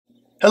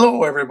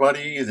Hello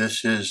everybody,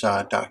 this is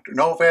Dr.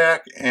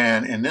 Novak,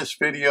 and in this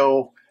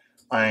video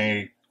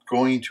I'm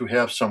going to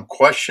have some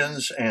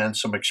questions and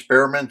some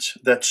experiments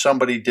that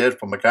somebody did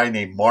from a guy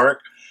named Mark,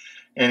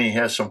 and he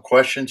has some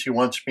questions he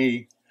wants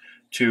me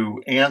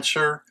to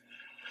answer.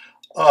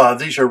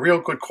 These are real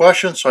good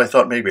questions, so I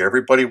thought maybe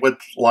everybody would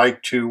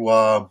like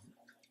to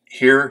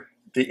hear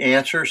the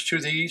answers to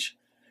these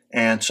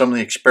and some of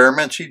the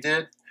experiments he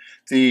did.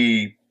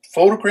 The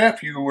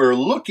photograph you were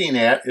looking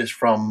at is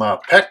from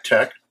Pet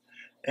Tech.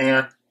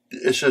 And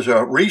this is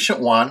a recent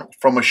one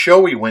from a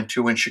show we went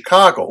to in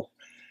Chicago.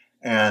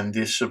 And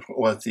this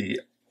was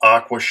the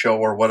Aqua Show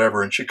or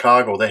whatever in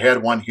Chicago. They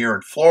had one here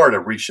in Florida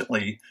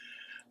recently,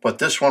 but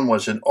this one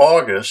was in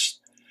August.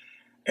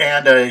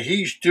 And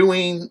he's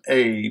doing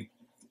a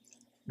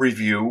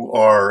review,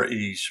 or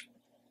he's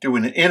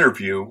doing an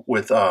interview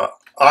with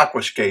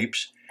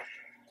Aquascapes.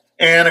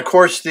 And of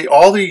course,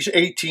 all these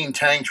 18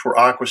 tanks were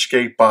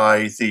aquascaped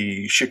by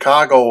the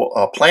Chicago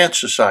Plant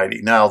Society.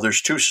 Now,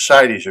 there's two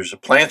societies. There's a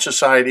Plant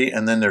Society,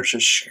 and then there's a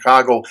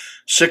Chicago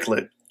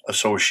Cichlid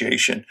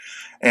Association.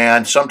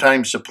 And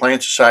sometimes the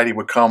Plant Society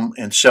would come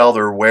and sell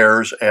their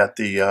wares at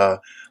the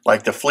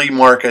like the flea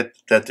market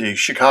that the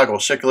Chicago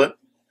Cichlid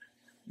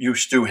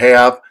used to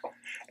have.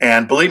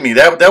 And believe me,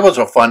 that was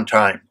a fun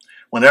time.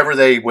 Whenever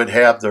they would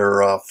have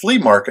their flea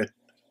market,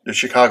 the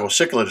Chicago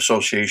Cichlid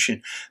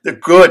Association,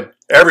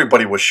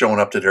 everybody was showing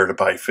up there to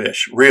buy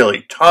fish.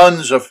 Really,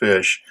 tons of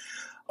fish.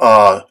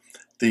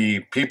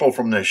 The people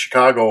from the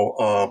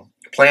Chicago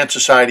Plant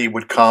Society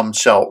would come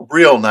sell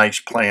real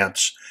nice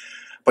plants.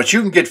 But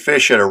you can get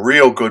fish at a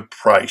real good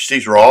price.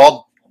 These are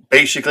all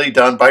basically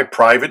done by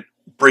private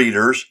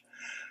breeders.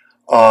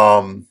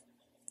 And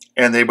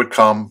they would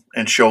come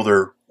and show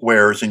their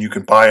wares, and you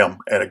can buy them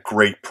at a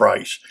great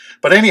price.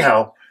 But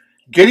anyhow,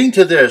 getting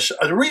to this,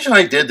 the reason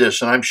I did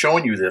this, and I'm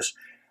showing you this,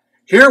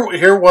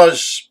 here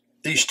was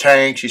these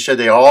tanks. He said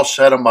they all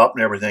set them up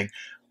and everything.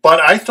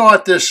 But I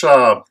thought this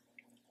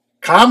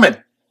comment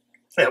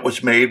that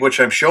was made, which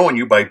I'm showing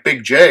you by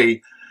Big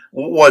J,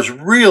 was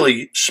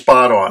really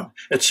spot on.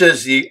 It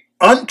says the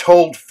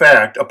untold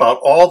fact about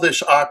all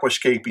this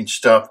aquascaping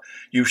stuff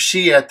you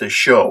see at the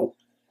show.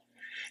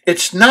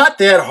 It's not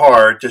that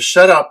hard to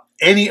set up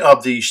any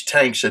of these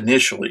tanks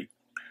initially.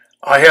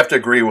 I have to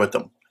agree with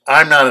them.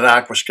 I'm not an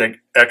aquascape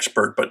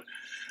expert, but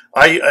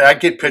I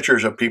get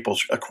pictures of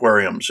people's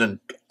aquariums, and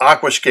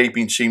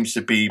aquascaping seems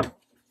to be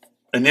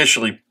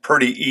initially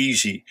pretty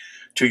easy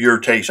to your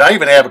taste. I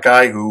even have a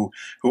guy who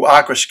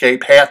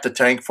aquascaped half the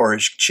tank for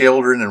his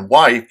children and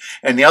wife,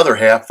 and the other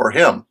half for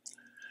him.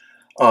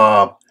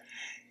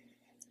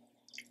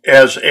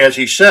 As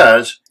he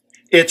says,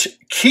 it's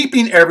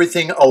keeping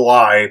everything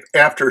alive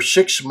after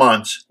 6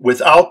 months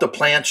without the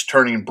plants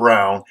turning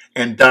brown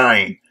and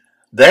dying.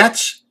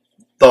 That's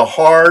the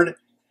hard,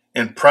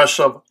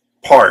 impressive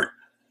part.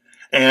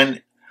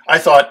 And I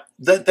thought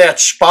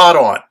that's spot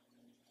on.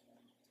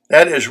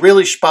 That is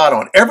really spot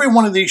on. Every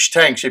one of these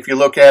tanks, if you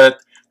look at it,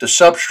 the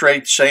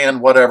substrate,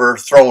 sand, whatever,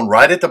 thrown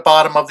right at the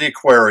bottom of the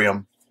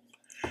aquarium.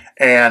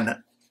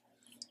 And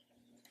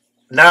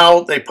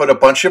now they put a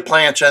bunch of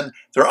plants in.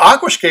 Their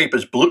aquascape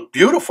is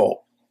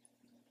beautiful,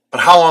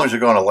 but how long is it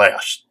going to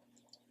last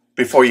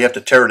before you have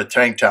to tear the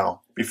tank down,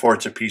 before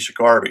it's a piece of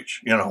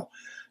garbage, you know?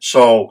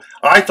 So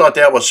I thought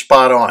that was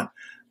spot on.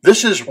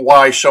 This is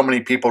why so many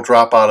people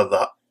drop out of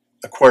the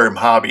aquarium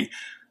hobby.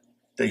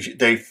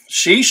 They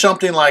see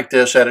something like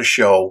this at a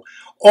show.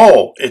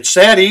 Oh, it's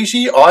that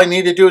easy. All I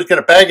need to do is get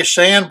a bag of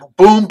sand,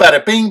 boom,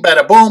 bada bing,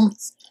 bada boom,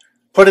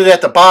 put it at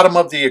the bottom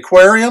of the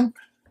aquarium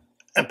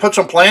and put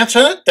some plants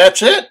in it.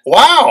 That's it.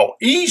 Wow,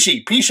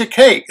 easy, piece of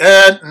cake.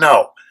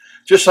 No,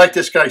 just like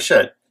this guy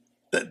said,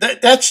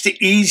 that's the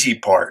easy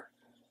part.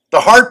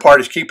 The hard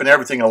part is keeping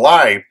everything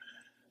alive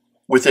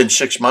within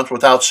 6 months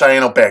without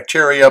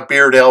cyanobacteria,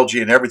 beard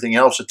algae, and everything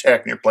else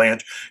attacking your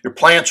plants. Your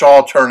plants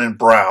all turning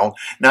brown.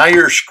 Now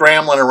you're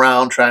scrambling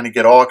around trying to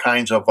get all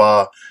kinds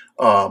of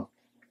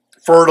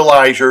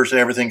fertilizers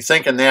and everything,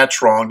 thinking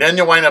that's wrong. Then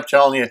you wind up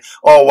telling you,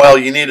 oh, well,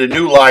 you need a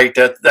new light.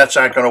 That's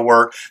not going to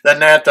work. Then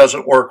that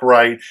doesn't work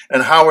right.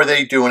 And how are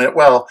they doing it?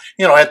 Well,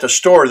 you know, at the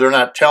store, they're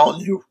not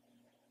telling you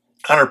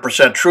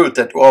 100% truth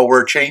that, well,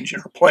 we're changing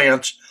our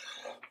plants.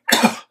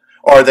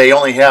 Or they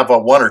only have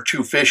 1 or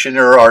 2 fish in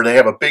there, or they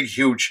have a big,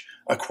 huge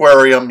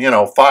aquarium, you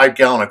know,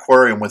 5-gallon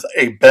aquarium with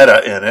a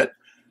betta in it.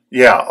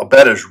 Yeah, a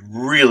betta is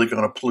really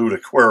going to pollute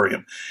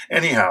aquarium.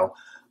 Anyhow,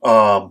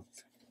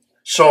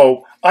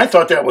 so I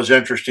thought that was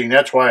interesting.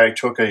 That's why I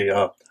took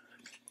a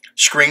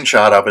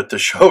screenshot of it to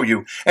show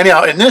you.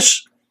 Anyhow, in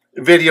this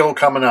video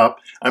coming up,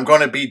 I'm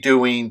going to be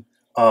doing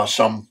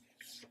some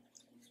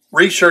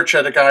research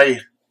that a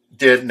guy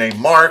did named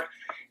Mark.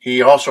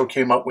 He also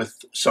came up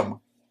with some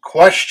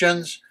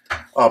questions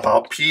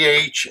about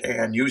pH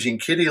and using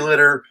kitty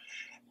litter,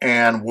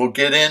 and we'll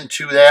get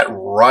into that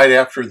right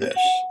after this.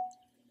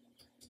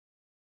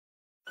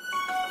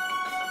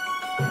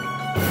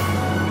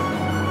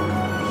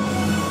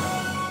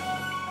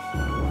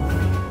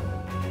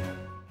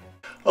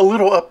 A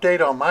little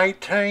update on my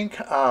tank.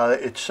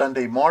 It's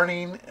Sunday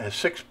morning,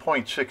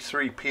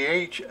 6.63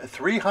 pH,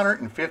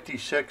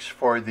 356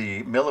 for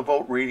the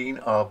millivolt reading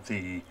of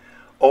the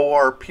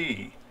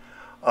ORP.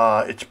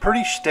 It's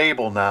pretty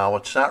stable now.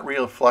 It's not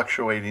really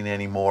fluctuating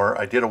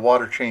anymore. I did a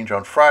water change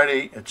on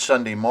Friday. It's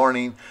Sunday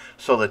morning,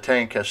 so the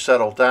tank has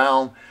settled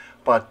down.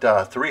 But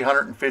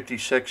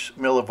 356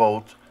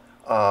 millivolts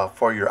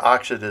for your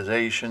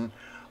oxidization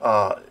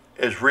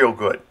is real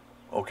good.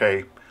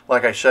 Okay,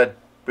 like I said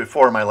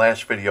before in my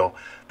last video,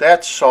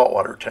 that's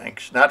saltwater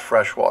tanks, not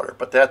freshwater,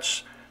 but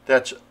that's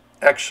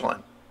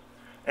excellent.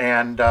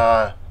 And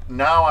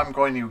now I'm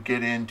going to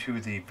get into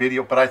the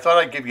video, but I thought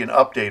I'd give you an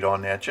update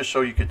on that just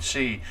so you could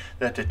see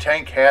that the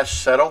tank has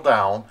settled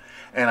down,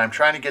 and I'm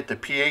trying to get the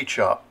pH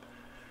up.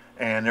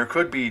 And there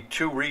could be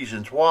two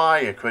reasons why.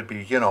 It could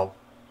be, you know,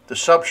 the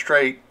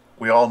substrate.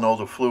 We all know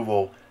the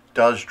fluval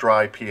does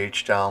drive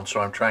pH down, so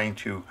I'm trying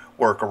to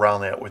work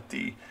around that with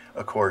the,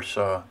 of course,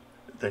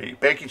 the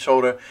baking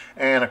soda,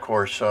 and of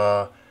course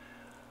it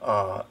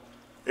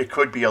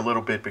could be a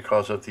little bit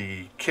because of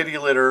the kitty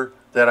litter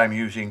that I'm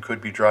using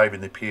could be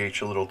driving the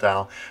pH a little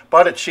down,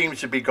 but it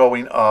seems to be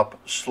going up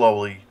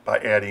slowly by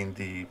adding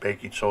the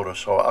baking soda,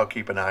 so I'll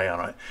keep an eye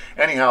on it.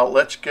 Anyhow,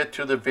 let's get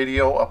to the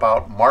video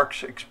about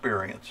Mark's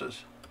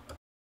experiences.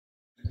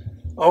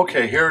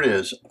 Okay, here it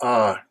is.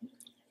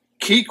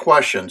 Key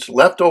questions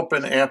left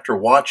open after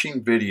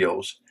watching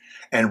videos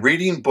and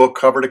reading book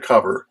cover to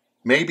cover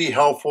may be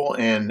helpful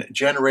in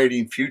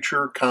generating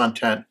future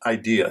content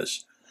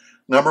ideas.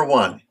 Number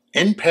one,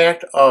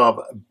 impact of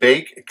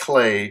baked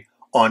clay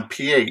on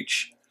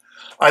pH.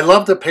 I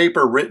love the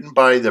paper written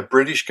by the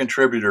British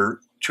contributor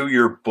to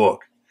your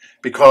book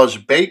because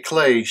baked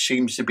clay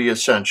seems to be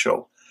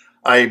essential.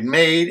 I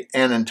made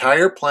an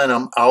entire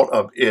plenum out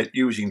of it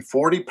using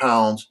 40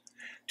 pounds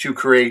to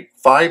create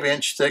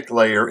 5-inch thick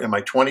layer in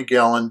my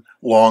 20-gallon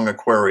long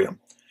aquarium.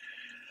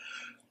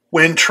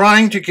 When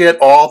trying to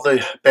get all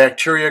the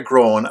bacteria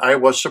growing, I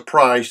was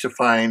surprised to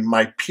find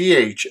my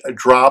pH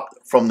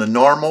dropped from the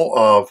normal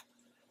of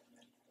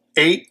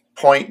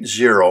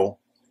 8.0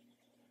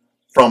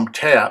 from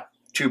tap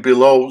to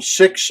below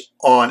 6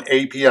 on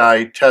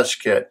API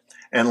test kit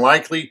and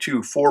likely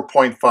to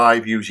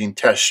 4.5 using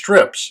test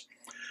strips.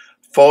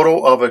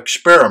 Photo of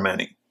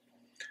experimental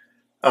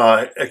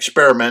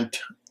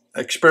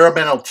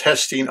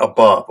testing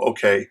above.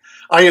 Okay,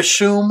 I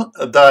assume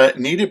the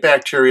needed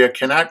bacteria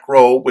cannot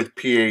grow with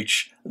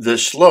pH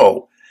this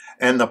low,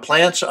 and the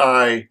plants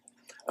I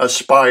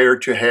aspire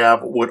to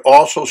have would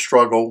also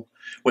struggle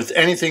with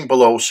anything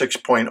below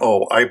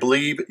 6.0. I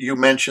believe you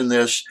mentioned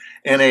this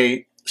in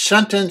a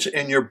sentence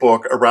in your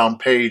book around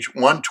page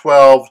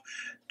 112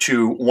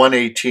 to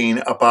 118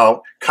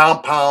 about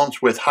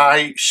compounds with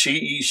high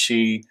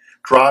CEC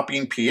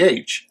dropping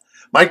pH.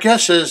 My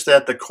guess is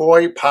that the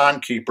koi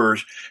pond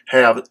keepers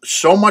have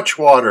so much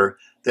water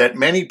that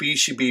many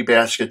BCB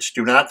baskets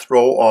do not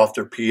throw off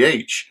their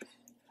pH.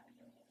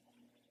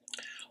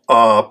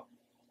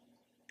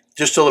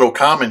 Just a little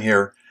comment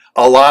here.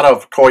 A lot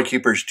of koi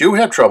keepers do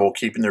have trouble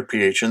keeping their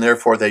pH, and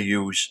therefore they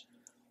use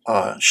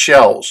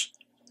shells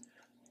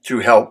to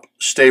help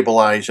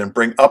stabilize and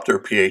bring up their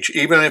pH,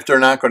 even if they're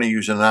not going to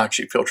use an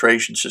anoxic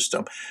filtration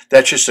system.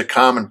 That's just a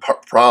common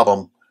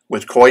problem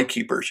with koi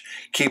keepers,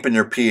 keeping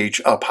their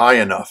pH up high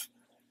enough.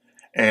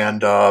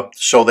 And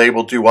so they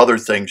will do other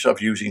things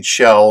of using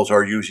shells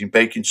or using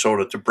baking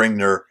soda to bring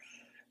their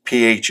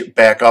pH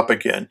back up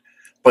again.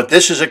 But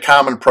this is a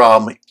common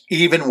problem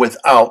even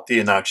without the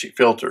anoxic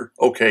filter.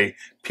 Okay,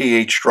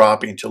 pH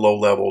dropping to low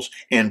levels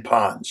in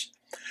ponds.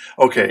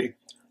 Okay,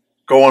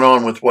 going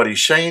on with what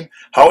he's saying.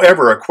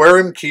 However,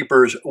 aquarium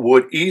keepers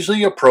would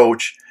easily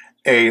approach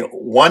a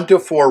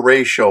 1:4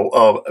 ratio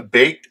of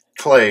baked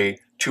clay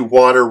to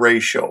water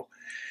ratio.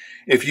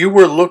 If you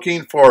were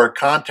looking for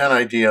content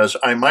ideas,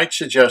 I might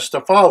suggest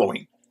the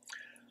following.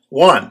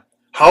 1.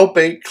 How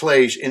baked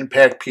clays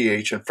impact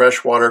pH in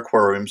freshwater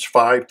aquariums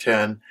 5,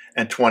 10,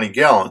 and 20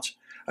 gallons.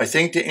 I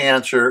think the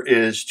answer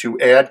is to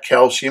add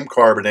calcium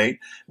carbonate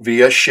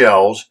via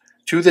shells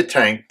to the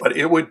tank, but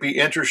it would be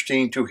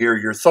interesting to hear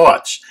your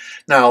thoughts.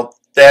 Now,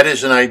 that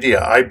is an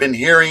idea. I've been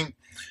hearing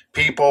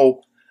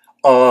people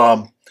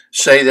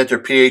say that their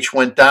pH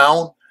went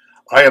down.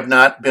 I have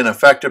not been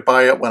affected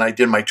by it. When I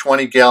did my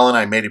 20-gallon,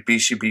 I made a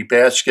BCB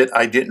basket.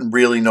 I didn't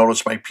really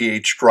notice my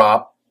pH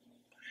drop.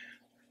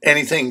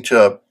 Anything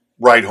to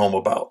write home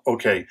about.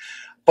 Okay,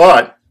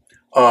 but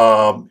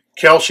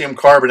calcium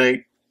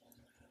carbonate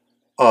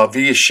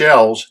via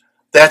shells,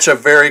 that's a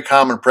very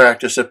common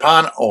practice that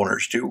pond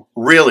owners do.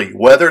 Really,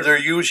 whether they're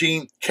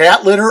using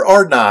cat litter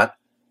or not,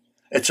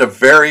 it's a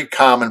very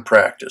common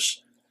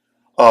practice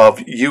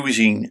of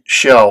using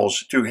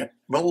shells to,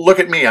 well, look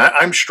at me,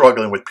 I'm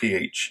struggling with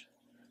pH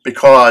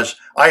because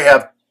I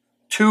have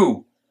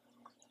 2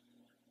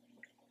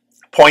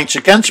 points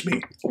against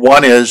me.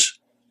 One is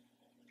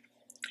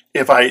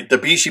if the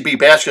BCB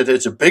basket,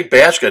 it's a big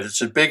basket. It's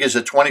as big as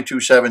a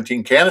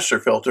 2217 canister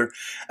filter.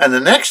 And the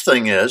next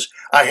thing is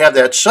I have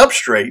that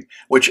substrate,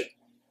 which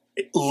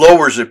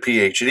lowers the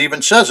pH. It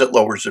even says it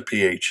lowers the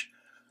pH.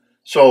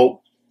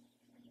 So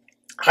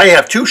I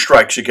have 2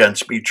 strikes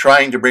against me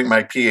trying to bring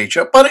my pH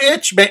up, but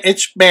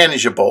it's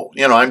manageable.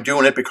 You know, I'm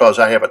doing it because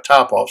I have a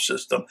top-off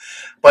system.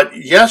 But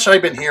yes,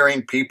 I've been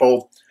hearing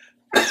people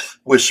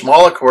with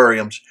small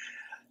aquariums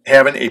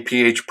having a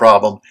pH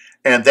problem,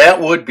 and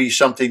that would be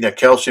something that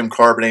calcium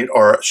carbonate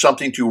or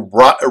something to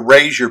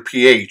raise your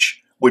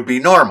pH would be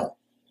normal.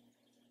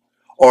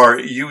 Or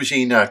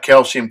using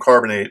calcium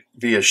carbonate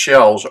via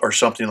shells or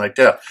something like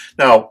that.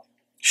 Now,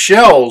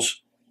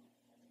 shells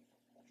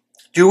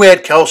do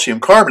add calcium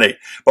carbonate,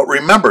 but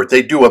remember,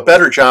 they do a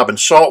better job in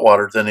salt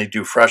water than they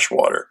do fresh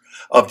water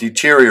of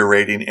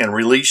deteriorating and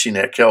releasing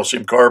that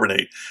calcium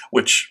carbonate,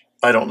 which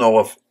I don't know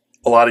if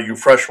a lot of you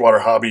freshwater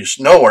hobbyists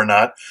know or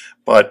not,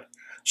 but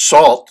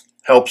salt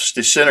helps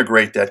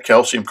disintegrate that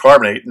calcium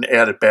carbonate and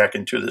add it back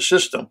into the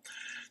system.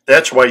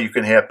 That's why you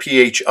can have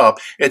pH up.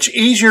 It's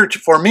easier to,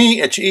 for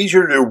me, it's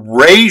easier to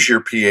raise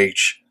your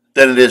pH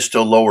than it is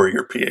to lower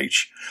your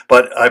pH.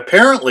 But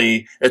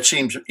apparently, it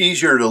seems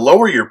easier to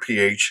lower your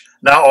pH.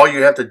 Now all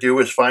you have to do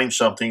is find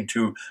something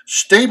to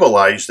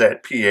stabilize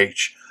that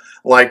pH,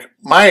 like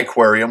my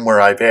aquarium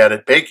where I've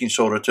added baking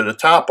soda to the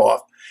top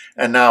off,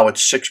 and now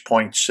it's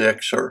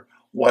 6.6 or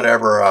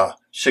whatever,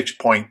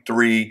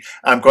 6.3.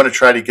 I'm going to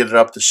try to get it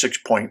up to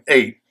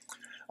 6.8.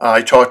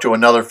 I talked to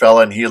another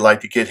fella and he'd like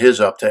to get his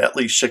up to at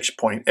least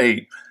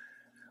 6.8.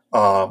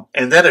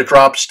 And then it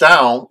drops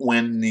down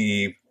when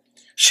the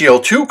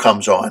CO2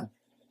 comes on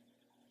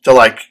to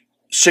like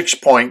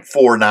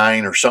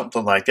 6.49 or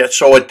something like that.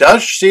 So it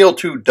does,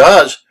 CO2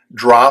 does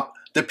drop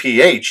the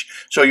pH.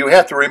 So you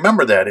have to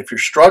remember that if you're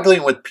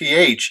struggling with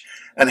pH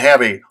and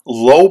have a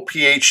low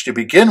pH to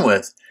begin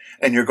with,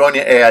 and you're going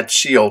to add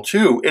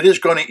CO2, it is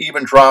going to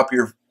even drop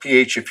your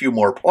pH a few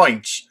more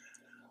points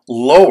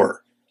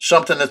lower.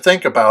 Something to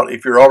think about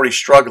if you're already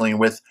struggling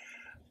with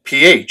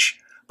pH.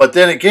 But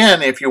then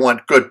again, if you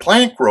want good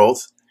plant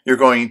growth, you're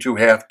going to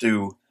have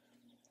to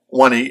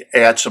want to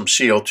add some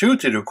CO2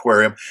 to the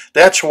aquarium.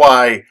 That's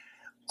why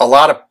a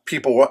lot of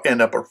people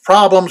end up with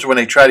problems when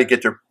they try to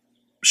get their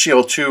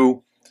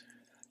CO2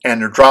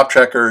 and their drop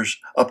checkers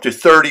up to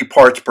 30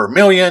 parts per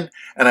million.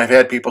 And I've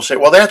had people say,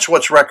 well, that's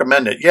what's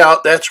recommended. Yeah,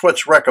 that's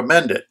what's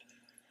recommended.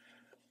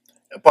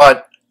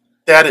 But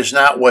that is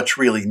not what's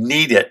really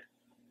needed.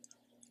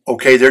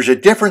 Okay, there's a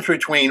difference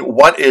between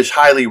what is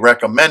highly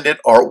recommended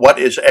or what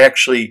is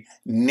actually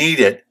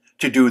needed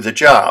to do the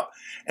job.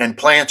 And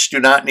plants do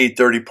not need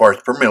 30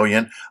 parts per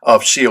million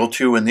of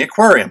CO2 in the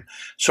aquarium.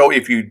 So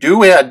if you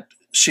do add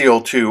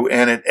CO2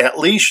 and it at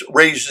least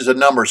raises the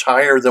numbers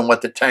higher than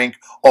what the tank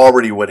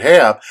already would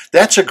have,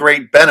 that's a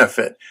great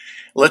benefit.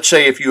 Let's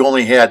say if you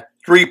only had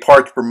 3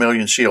 parts per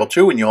million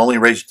CO2 and you only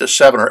raise it to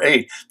 7 or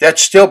 8,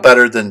 that's still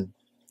better than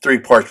 3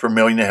 parts per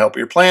million to help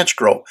your plants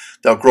grow.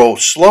 They'll grow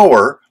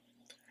slower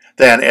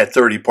than at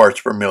 30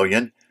 parts per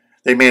million.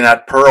 They may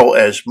not pearl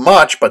as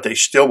much, but they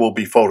still will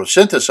be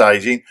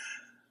photosynthesizing,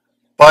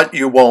 but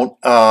you won't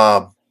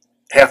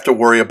have to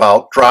worry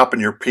about dropping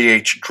your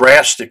pH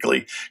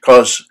drastically,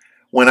 because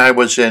when I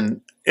was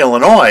in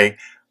Illinois,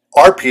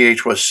 our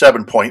pH was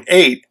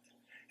 7.8,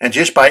 and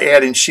just by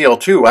adding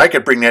CO2, I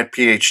could bring that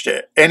pH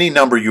to any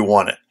number you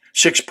wanted,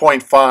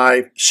 6.5,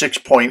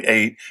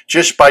 6.8,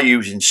 just by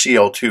using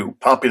CO2,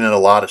 pumping in a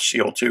lot of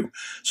CO2.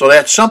 So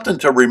that's something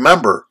to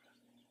remember,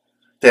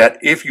 that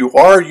if you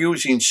are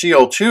using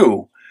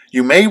CO2,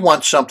 you may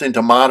want something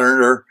to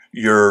monitor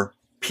your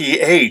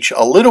pH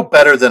a little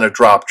better than a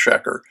drop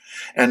checker.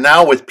 And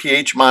now with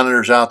pH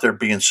monitors out there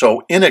being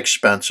so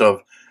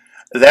inexpensive,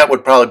 that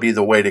would probably be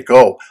the way to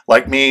go.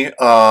 Like me,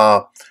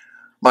 my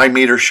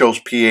meter shows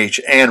pH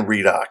and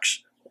redox.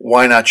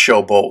 Why not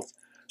show both?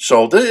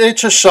 So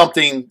it's just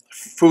something,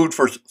 food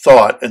for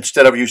thought,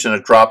 instead of using a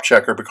drop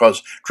checker,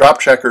 because drop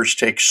checkers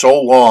take so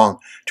long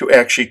to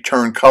actually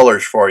turn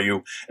colors for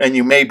you, and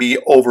you may be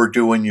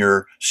overdoing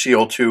your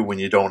CO2 when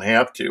you don't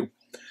have to.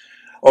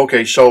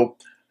 Okay, so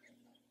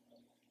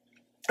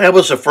that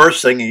was the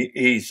first thing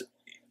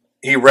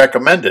he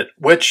recommended,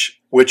 which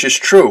is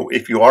true.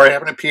 If you are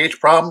having a pH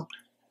problem,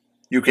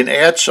 you can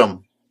add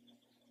some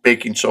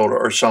baking soda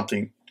or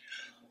something,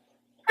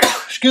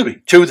 excuse me,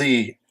 to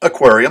the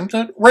aquarium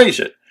to raise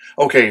it.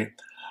 Okay,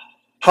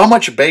 how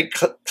much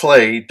baked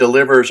clay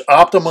delivers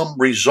optimum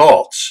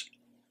results?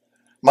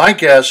 My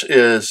guess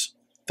is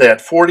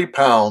that 40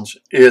 pounds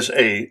is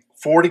a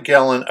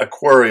 40-gallon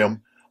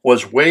aquarium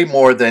was way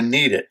more than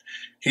needed.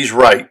 He's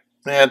right,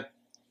 man.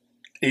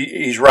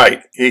 He's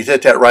right. He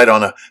hit that right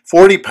on.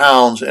 40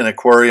 pounds in an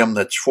aquarium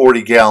that's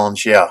 40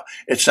 gallons, yeah,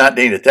 it's not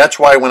needed. That's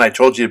why when I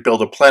told you to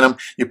build a plenum,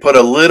 you put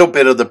a little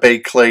bit of the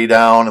baked clay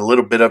down, a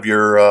little bit of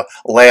your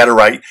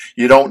laterite.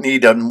 You don't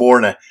need more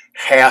than a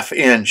 ½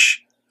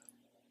 inch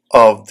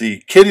of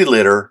the kitty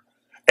litter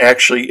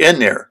actually in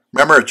there.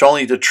 Remember, it's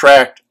only to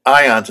attract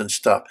ions and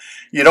stuff.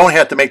 You don't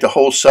have to make the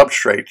whole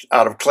substrate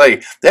out of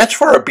clay. That's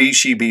for a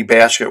BCB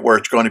basket where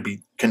it's going to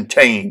be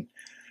contained.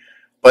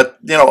 But,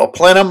 you know, a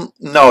plenum,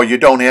 no, you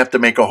don't have to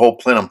make a whole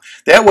plenum.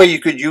 That way you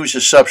could use the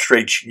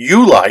substrates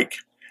you like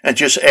and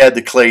just add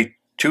the clay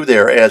to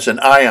there as an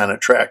ion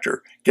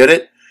attractor. Get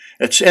it?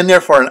 It's in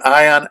there for an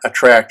ion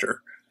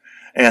attractor.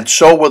 And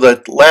so will the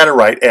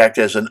laterite act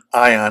as an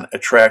ion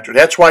attractor.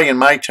 That's why in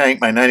my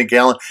tank, my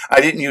 90-gallon,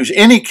 I didn't use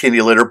any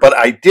kitty litter, but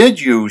I did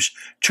use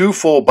 2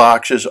 full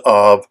boxes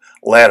of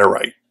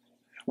laterite,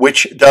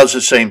 which does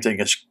the same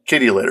thing as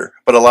kitty litter.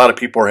 But a lot of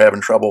people are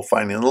having trouble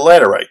finding the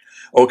laterite.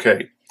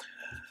 Okay.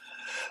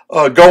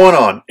 Going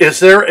on. Is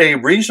there a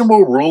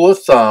reasonable rule of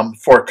thumb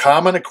for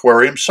common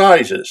aquarium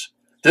sizes?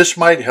 This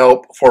might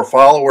help for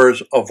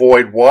followers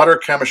avoid water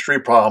chemistry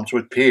problems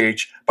with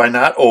pH by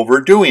not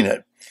overdoing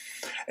it.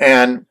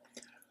 And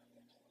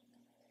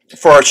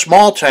for a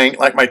small tank,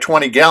 like my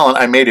 20-gallon,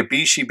 I made a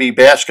BCB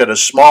basket, a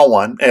small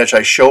one, as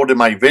I showed in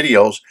my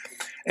videos,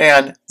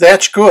 and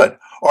that's good.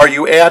 Or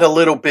you add a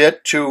little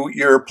bit to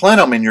your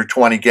plenum in your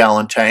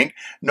 20-gallon tank,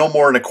 no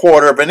more than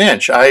 1/4 of an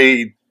inch.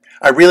 I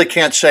really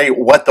can't say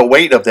what the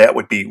weight of that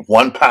would be.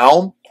 1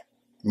 pound,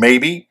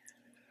 maybe,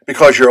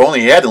 because you're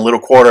only adding a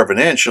little 1/4 of an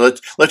inch.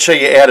 Let's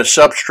say you add a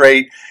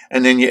substrate,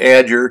 and then you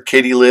add your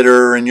kitty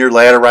litter and your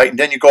laterite, and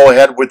then you go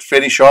ahead with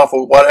finish off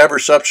with whatever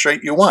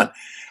substrate you want.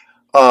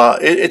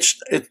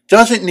 It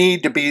doesn't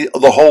need to be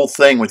the whole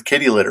thing with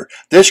kitty litter.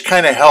 This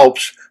kind of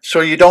helps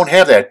so you don't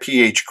have that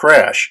pH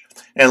crash.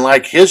 And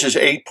like his is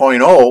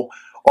 8.0,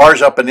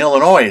 ours up in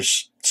Illinois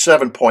is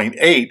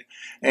 7.8,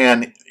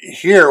 and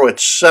here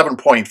it's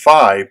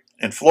 7.5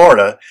 in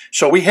Florida.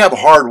 So we have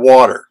hard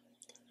water.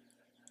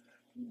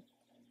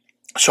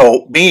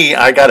 So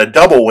I got a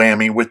double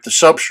whammy with the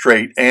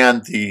substrate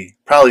and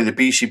probably the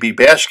BCB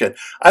basket.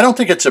 I don't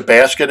think it's a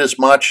basket as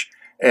much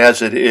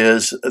as it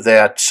is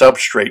that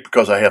substrate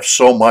because I have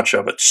so much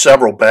of it,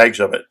 several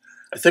bags of it.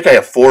 I think I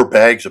have 4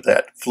 bags of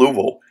that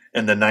fluval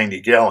in the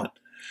 90-gallon.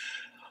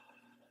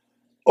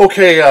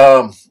 Okay,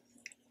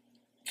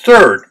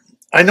 third,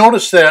 I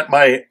noticed that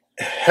my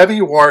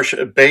heavy wash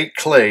baked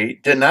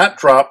clay did not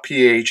drop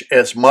pH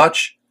as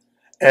much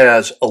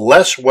as a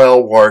less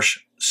well washed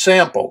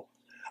sample.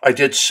 I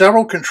did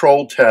several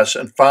controlled tests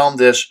and found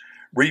this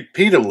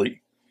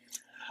repeatedly.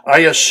 I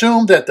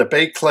assume that the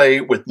baked clay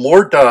with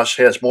more dust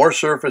has more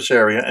surface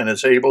area and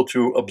is able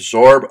to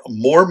absorb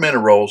more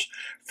minerals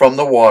from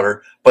the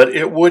water, but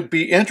it would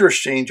be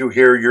interesting to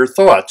hear your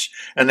thoughts.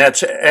 And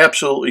that's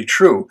absolutely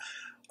true.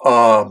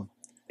 I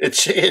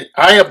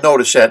have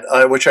noticed that,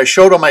 which I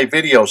showed on my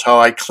videos, how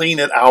I clean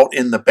it out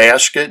in the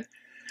basket.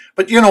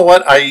 But you know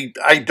what? I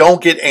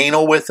don't get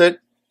anal with it.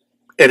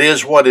 It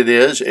is what it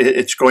is.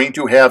 It's going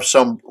to have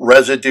some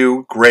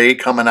residue gray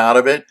coming out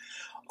of it.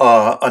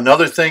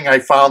 Another thing I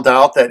found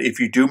out that if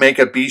you do make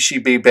a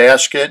BCB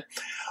basket,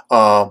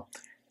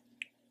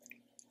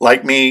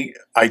 like me,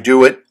 I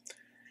do it.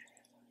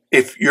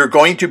 If you're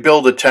going to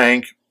build a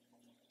tank,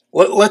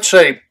 let's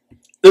say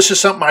this is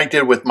something I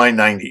did with my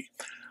 90.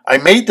 I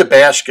made the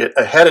basket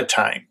ahead of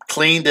time,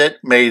 cleaned it,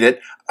 made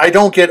it. I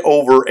don't get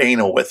over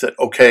anal with it,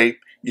 okay?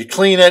 You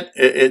clean it,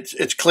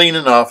 it's clean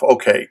enough,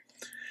 okay.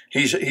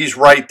 He's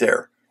right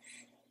there.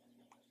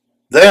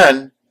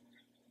 Then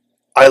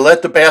I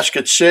let the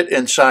basket sit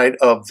inside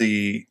of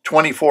the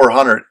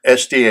 2400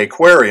 SD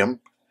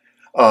aquarium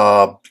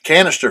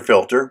canister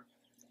filter,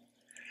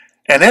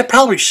 and that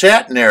probably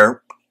sat in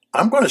there,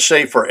 I'm going to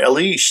say, for at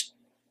least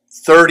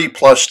 30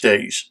 plus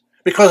days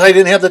because I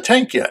didn't have the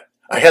tank yet.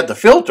 I had the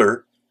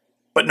filter,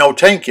 but no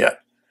tank yet.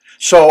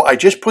 So I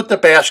just put the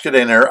basket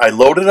in there. I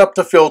loaded up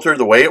the filter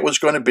the way it was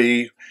going to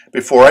be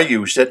before I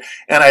used it,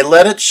 and I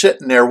let it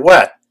sit in there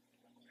wet.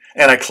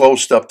 And I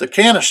closed up the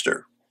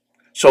canister.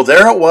 So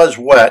there it was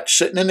wet,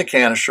 sitting in the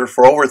canister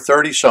for over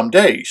 30-some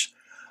days.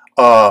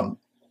 I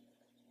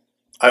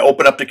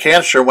opened up the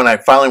canister when I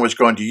finally was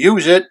going to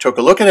use it, took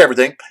a look at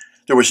everything.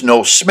 There was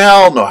no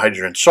smell, no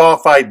hydrogen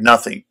sulfide,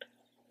 nothing.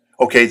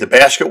 Okay, the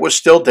basket was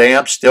still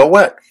damp, still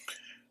wet.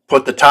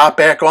 Put the top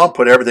back on,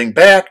 put everything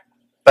back,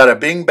 bada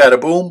bing,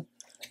 bada boom,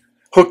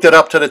 hooked it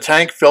up to the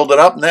tank, filled it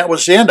up, and that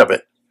was the end of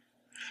it.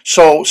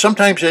 So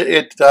sometimes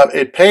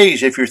it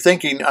pays if you're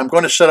thinking, I'm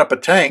going to set up a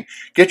tank,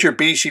 get your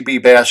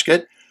BCB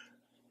basket,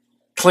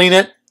 clean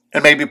it,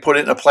 and maybe put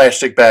it in a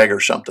plastic bag or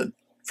something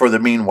for the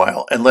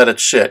meanwhile and let it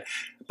sit.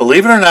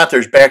 Believe it or not,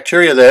 there's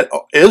bacteria that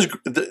is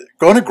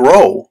going to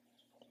grow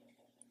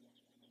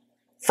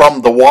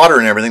from the water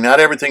and everything.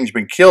 Not everything's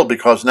been killed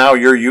because now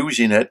you're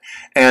using it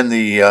and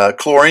the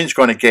chlorine's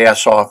going to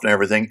gas off and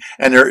everything.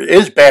 And there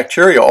is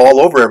bacteria all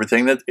over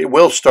everything that it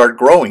will start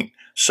growing.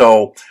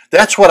 So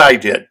that's what I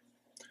did.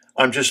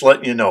 I'm just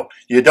letting you know.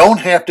 You don't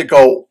have to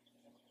go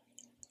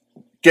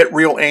get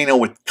real anal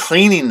with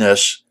cleaning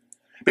this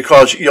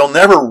because you'll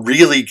never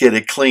really get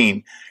it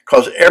clean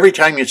because every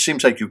time it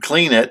seems like you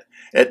clean it,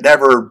 it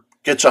never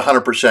gets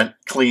 100%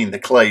 clean. The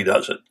clay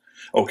does it.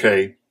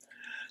 Okay.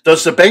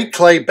 Does the baked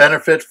clay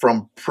benefit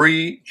from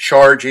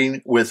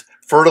pre-charging with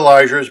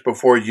fertilizers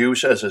before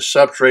use as a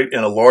substrate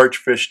in a large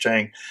fish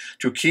tank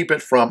to keep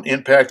it from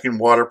impacting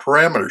water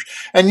parameters?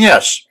 And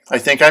yes, I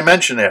think I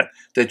mentioned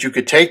that you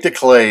could take the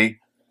clay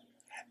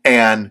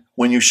and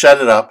when you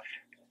set it up,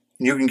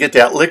 you can get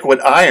that liquid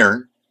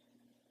iron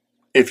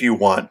if you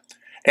want.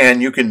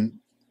 And you can,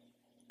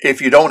 if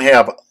you don't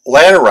have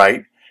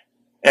laterite,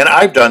 and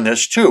I've done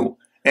this too,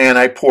 and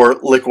I pour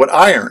liquid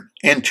iron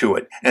into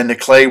it, and the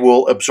clay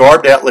will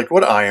absorb that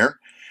liquid iron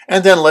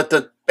and then let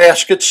the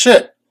basket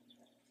sit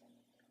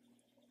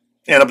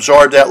and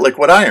absorb that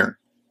liquid iron.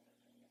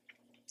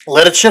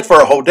 Let it sit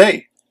for a whole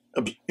day,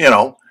 and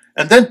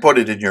then put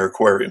it in your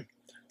aquarium.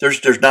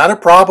 There's not a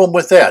problem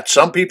with that.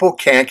 Some people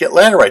can't get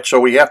laterite, so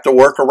we have to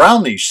work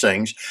around these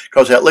things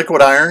because that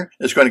liquid iron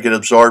is going to get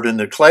absorbed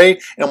into clay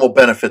and will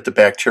benefit the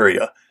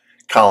bacteria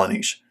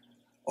colonies.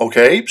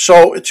 Okay,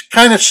 so it's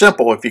kind of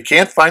simple. If you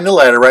can't find the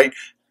laterite,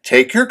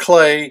 take your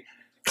clay,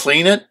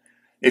 clean it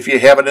if you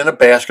have it in a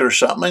basket or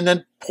something, and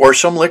then pour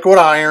some liquid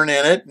iron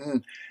in it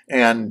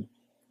and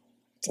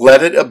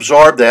let it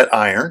absorb that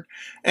iron.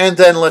 And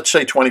then let's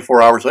say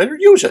 24 hours later,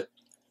 use it.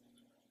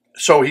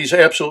 So he's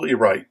absolutely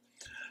right.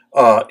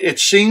 It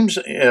seems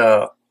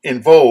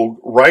in vogue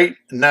right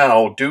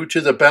now due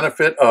to the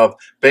benefit of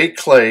baked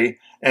clay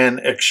and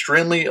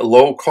extremely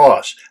low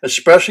cost,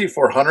 especially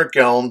for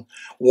 100-gallon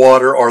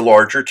water or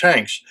larger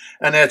tanks.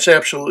 And that's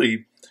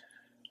absolutely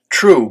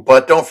true,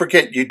 but don't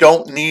forget, you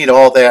don't need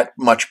all that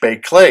much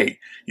baked clay.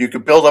 You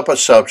could build up a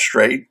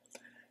substrate,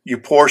 you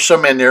pour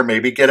some in there,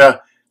 maybe get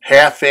a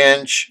 ½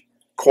 inch,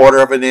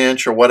 ½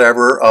 inch, or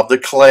whatever of the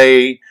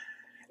clay.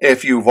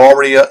 If you've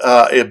already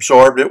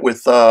absorbed it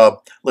with,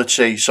 let's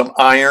say, some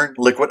iron,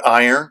 liquid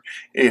iron,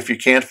 if you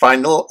can't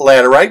find the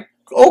laterite,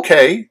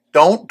 okay,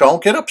 don't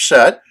get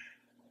upset.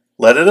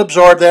 Let it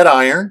absorb that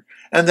iron,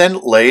 and then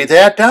lay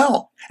that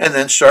down, and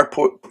then start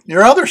putting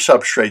your other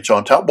substrates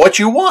on top, what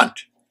you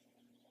want.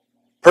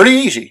 Pretty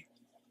easy.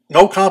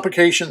 No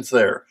complications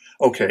there.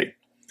 Okay.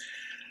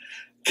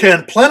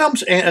 Can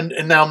plenums and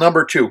now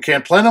number 2,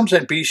 can plenums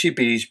and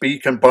BCBs be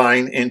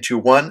combined into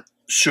one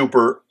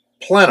super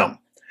plenum?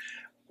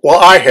 Well,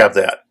 I have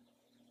that.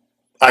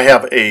 I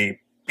have a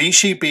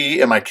BCB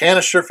in my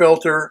canister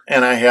filter,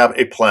 and I have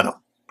a plenum.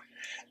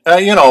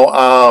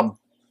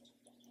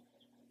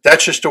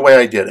 That's just the way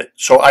I did it.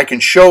 So I can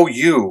show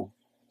you,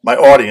 my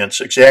audience,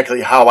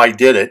 exactly how I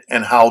did it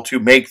and how to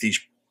make these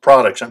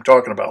products I'm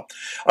talking about.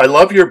 I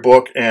love your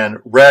book and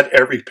read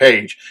every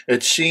page.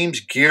 It seems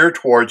geared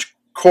towards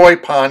koi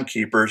pond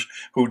keepers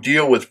who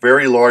deal with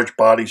very large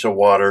bodies of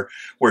water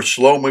where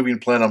slow-moving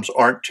plenums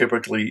aren't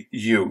typically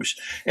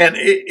used. And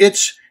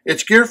it's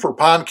geared for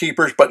pond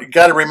keepers, but you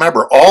got to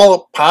remember,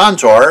 all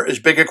ponds are is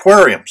big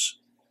aquariums.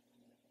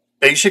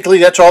 Basically,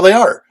 that's all they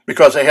are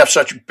because they have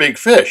such big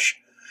fish.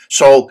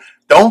 So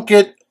don't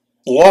get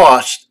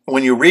lost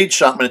when you read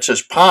something that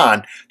says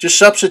pond. Just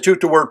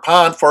substitute the word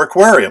pond for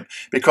aquarium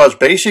because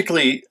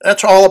basically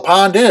that's all a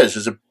pond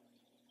is a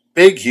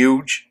big,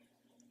 huge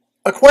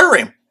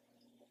aquarium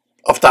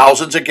of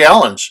thousands of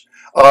gallons.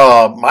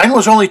 Mine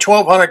was only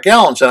 1,200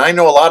 gallons, and I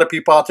know a lot of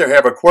people out there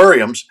have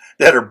aquariums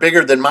that are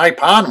bigger than my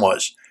pond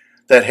was,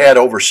 that had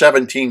over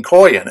 17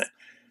 koi in it,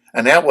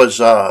 and that was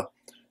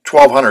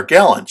 1,200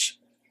 gallons.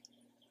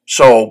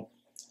 So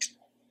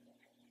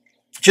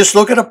just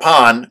look at a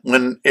pond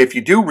if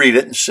you do read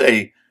it and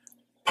say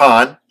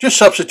pond, just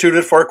substitute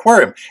it for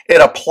aquarium.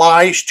 It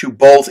applies to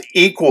both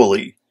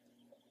equally.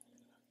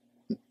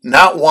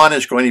 Not one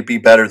is going to be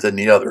better than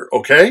the other,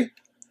 okay?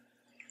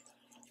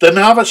 The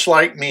novice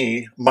like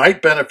me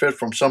might benefit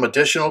from some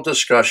additional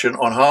discussion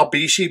on how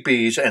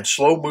BCBs and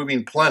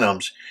slow-moving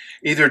plenums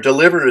either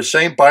deliver the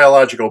same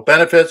biological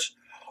benefits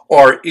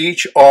or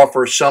each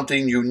offer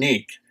something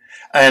unique.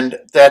 And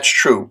that's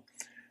true.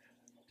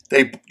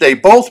 They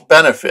both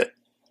benefit,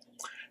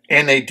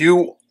 and they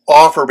do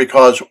offer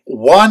because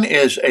one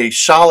is a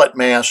solid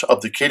mass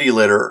of the kitty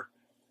litter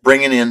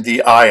bringing in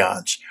the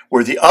ions,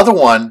 where the other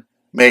one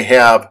may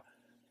have,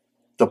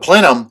 the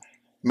plenum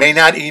may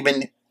not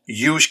even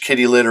use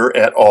kitty litter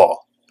at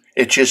all.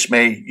 It just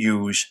may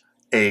use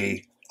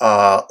a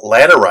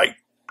laterite.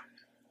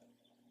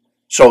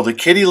 So the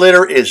kitty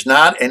litter is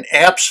not an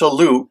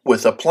absolute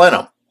with a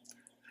plenum,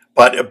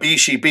 but a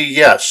BCB,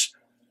 yes,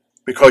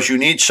 because you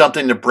need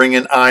something to bring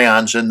in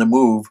ions and to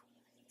move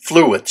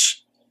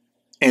fluids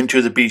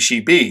into the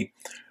BCB.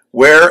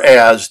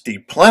 Whereas the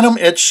plenum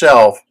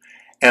itself,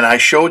 and I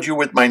showed you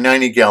with my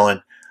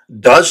 90-gallon,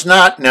 does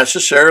not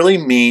necessarily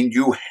mean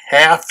you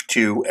have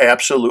to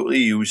absolutely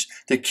use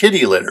the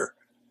kitty litter.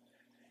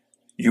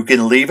 You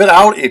can leave it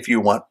out if you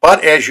want,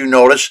 but as you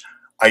notice,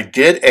 I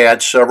did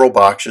add several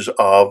boxes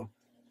of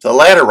the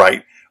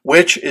laterite,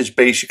 which is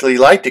basically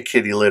like the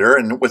kitty litter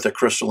and with a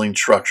crystalline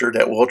structure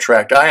that will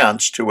attract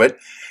ions to it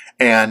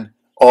and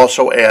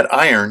also add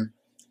iron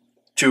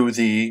to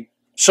the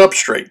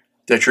substrate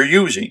that you're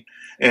using.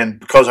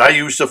 And because I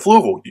used the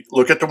fluval,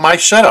 look at my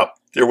setup.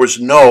 There was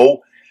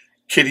no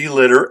kitty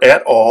litter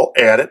at all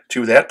added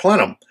to that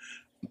plenum.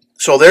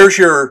 So there's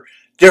your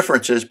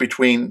differences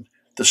between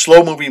the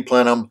slow-moving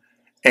plenum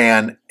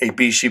and a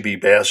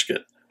BCB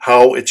basket,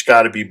 how it's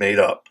got to be made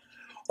up.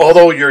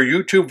 Although your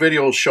YouTube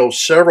videos show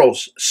several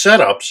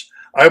setups,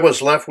 I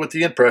was left with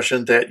the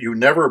impression that you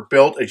never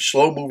built a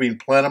slow-moving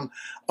plenum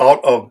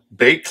out of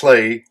baked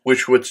clay,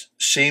 which would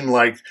seem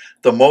like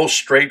the most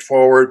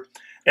straightforward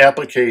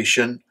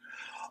application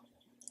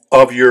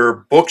of your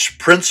book's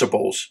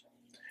principles.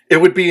 It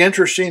would be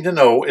interesting to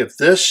know if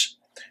this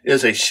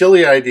is a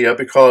silly idea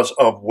because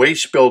of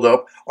waste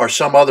buildup or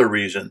some other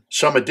reason.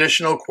 Some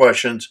additional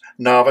questions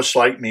novice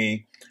like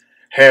me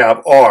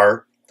have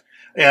are,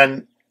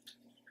 and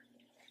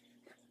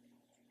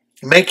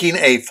making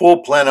a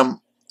full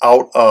plenum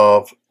out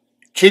of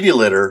kitty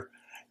litter,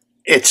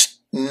 it's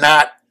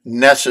not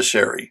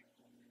necessary.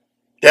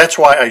 That's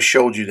why I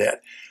showed you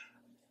that.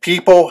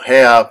 People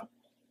have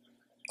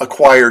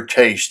acquired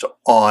taste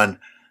on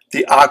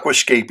the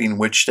aquascaping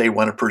which they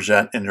want to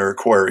present in their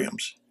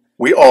aquariums.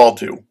 We all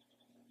do.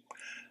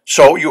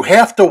 So you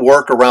have to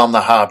work around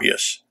the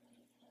hobbyist.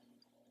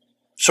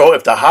 So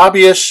if the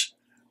hobbyist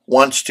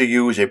wants to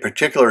use a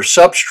particular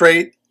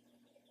substrate,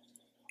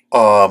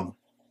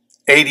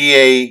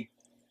 ADA,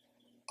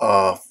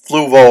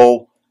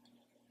 Fluvo,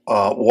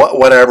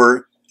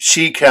 whatever,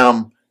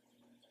 C-Chem,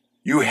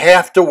 you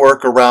have to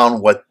work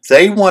around what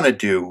they want to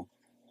do,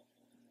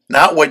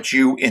 not what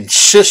you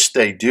insist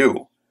they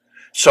do.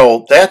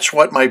 So that's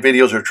what my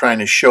videos are trying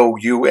to show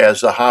you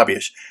as the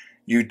hobbyist.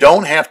 You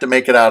don't have to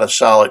make it out of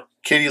solid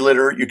kitty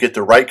litter. You get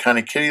the right kind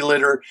of kitty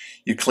litter.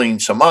 You clean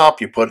some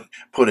up. You put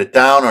it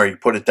down, or you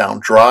put it down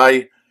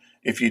dry.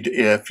 If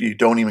you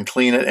don't even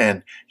clean it,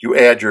 and you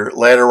add your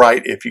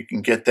laterite, if you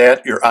can get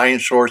that, your iron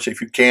source.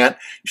 If you can't,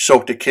 you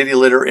soak the kitty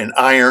litter in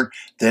iron,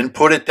 then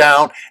put it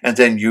down, and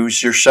then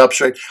use your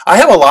substrate. I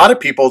have a lot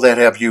of people that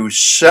have used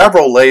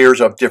several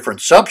layers of different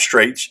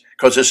substrates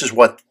because this is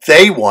what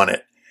they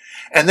wanted.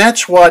 And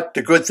that's what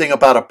the good thing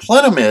about a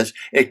plenum is.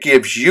 It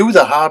gives you,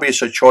 the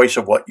hobbyist, a choice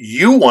of what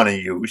you want to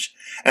use.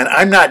 And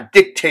I'm not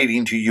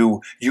dictating to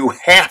you, you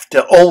have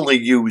to only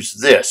use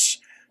this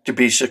to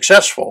be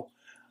successful.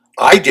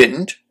 I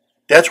didn't.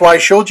 That's why I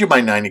showed you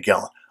my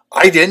 90-gallon.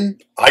 I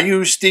didn't. I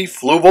used the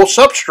Fluval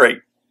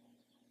substrate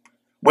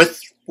with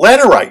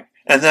laterite.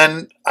 And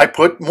then I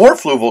put more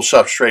Fluval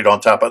substrate on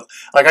top of it.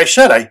 Like I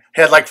said, I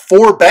had like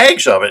 4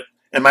 bags of it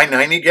in my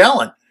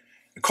 90-gallon.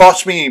 It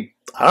cost me,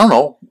 I don't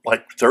know,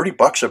 like 30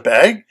 bucks a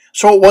bag.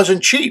 So it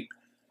wasn't cheap.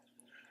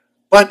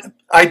 But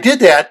I did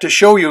that to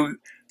show you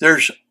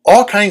there's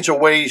all kinds of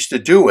ways to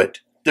do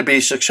it to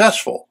be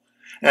successful.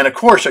 And of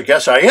course, I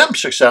guess I am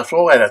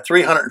successful at a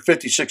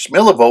 356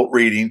 millivolt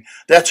reading.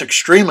 That's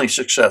extremely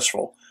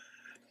successful.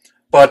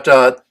 But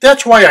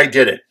that's why I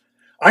did it.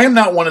 I am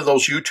not one of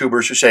those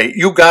YouTubers who say,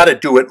 you got to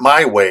do it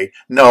my way.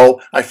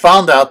 No, I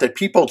found out that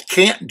people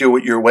can't do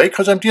it your way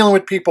because I'm dealing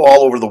with people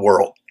all over the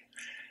world.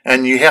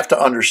 And you have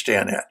to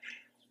understand that.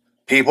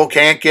 People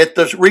can't get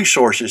the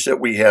resources that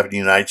we have in the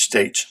United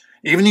States.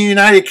 Even the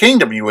United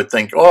Kingdom, you would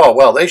think, oh,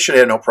 well, they should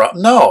have no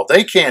problem. No,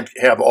 they can't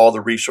have all the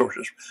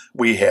resources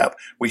we have.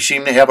 We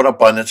seem to have an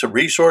abundance of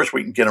resources.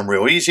 We can get them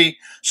real easy.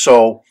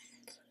 So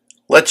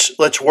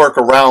let's work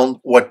around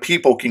what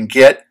people can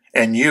get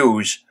and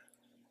use.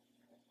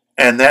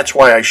 And that's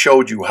why I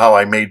showed you how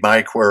I made my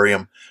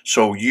aquarium,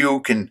 so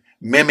you can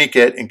mimic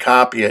it and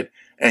copy it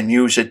and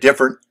use a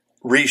different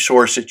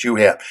resource that you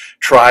have.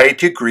 Try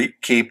to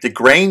keep the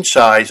grain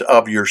size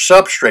of your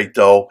substrate,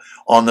 though,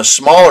 on the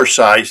smaller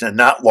size and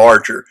not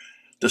larger.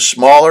 The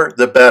smaller,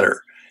 the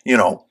better. You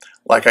know,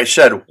 like I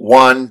said,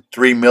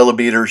 3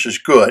 millimeters is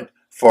good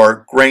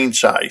for grain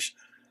size,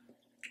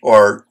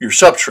 or your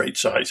substrate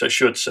size, I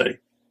should say.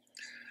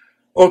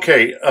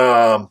 Okay,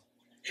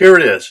 here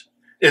it is.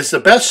 It's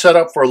the best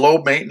setup for low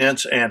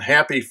maintenance and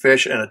happy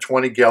fish in a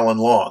 20-gallon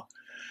long.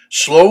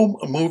 Slow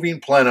moving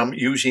plenum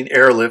using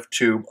airlift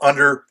tube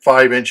under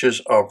 5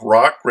 inches of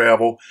rock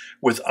gravel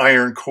with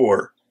iron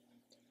core.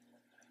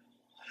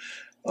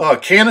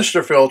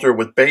 Canister filter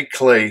with baked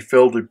clay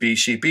filled with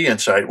BCB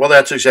inside. Well,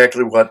 that's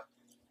exactly what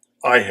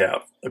I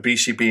have, a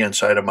BCB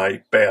inside of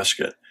my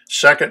basket.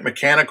 Second,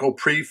 mechanical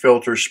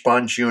pre-filter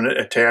sponge unit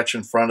attached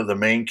in front of the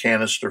main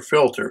canister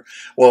filter.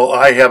 Well,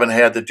 I haven't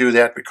had to do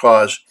that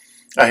because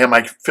I have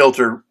my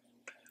filter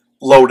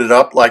loaded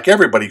up like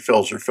everybody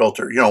fills their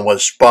filter, you know,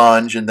 with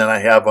sponge, and then I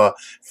have a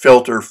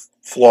filter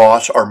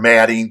floss or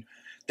matting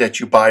that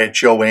you buy at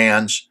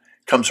Joann's.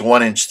 Comes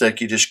 1 inch thick.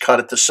 You just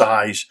cut it to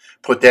size,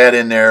 put that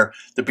in there.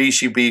 The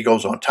BCB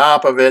goes on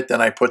top of it.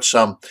 Then I put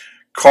some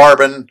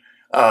carbon,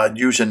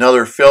 use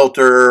another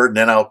filter, and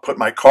then I'll put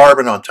my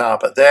carbon on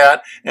top of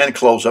that and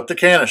close up the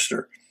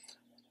canister.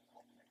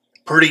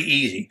 Pretty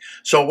easy.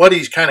 So what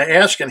he's kind of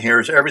asking here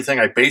is everything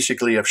I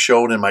basically have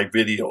shown in my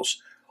videos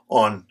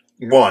on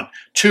 1.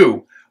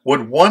 2,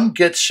 would one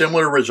get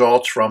similar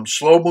results from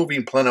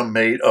slow-moving plenum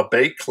made of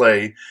baked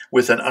clay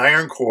with an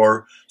iron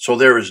core, so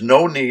there is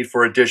no need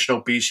for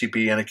additional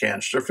BCB in a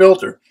canister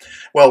filter?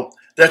 Well,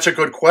 that's a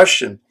good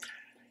question.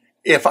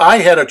 If I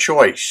had a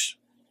choice,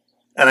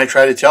 and I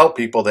try to tell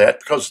people that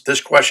because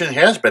this question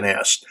has been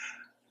asked,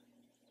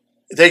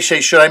 they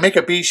say, should I make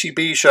a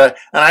BCB? Should I?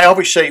 And I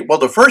always say, well,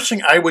 the first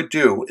thing I would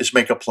do is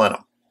make a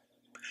plenum,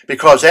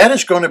 because that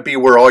is going to be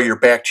where all your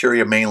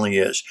bacteria mainly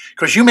is.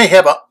 Because you may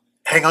have a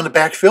hang on the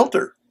back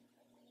filter.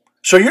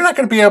 So you're not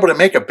going to be able to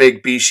make a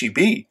big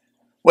BCB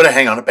with a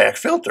hang on the back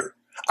filter.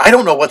 I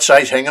don't know what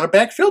size hang on the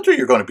back filter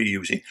you're going to be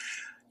using.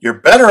 You're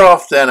better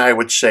off then, I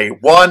would say,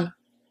 1,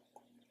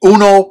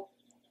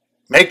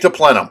 make the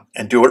plenum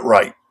and do it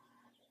right.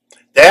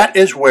 That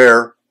is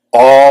where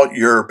all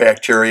your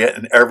bacteria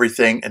and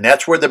everything, and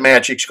that's where the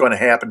magic's going to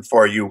happen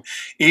for you,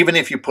 even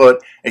if you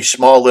put a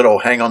small little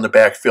hang on the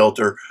back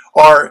filter,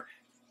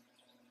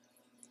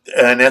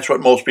 and that's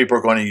what most people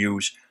are going to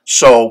use.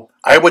 So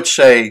I would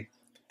say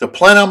the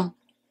plenum,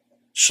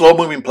 slow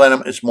moving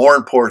plenum, is more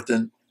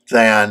important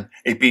than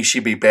a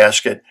BCB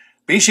basket.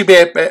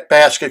 BCB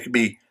basket can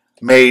be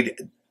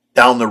made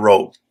down the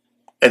road.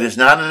 It is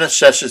not a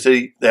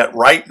necessity that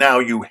right now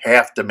you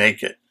have to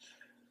make it.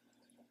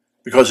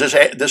 Because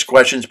this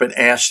question's been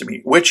asked to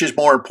me. Which is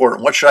more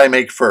important? What should I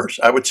make first?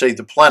 I would say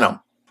the plenum.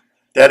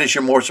 That is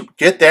your more,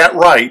 get that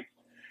right,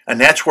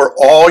 and that's where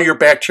all your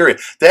bacteria.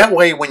 That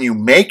way, when you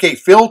make a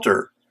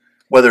filter,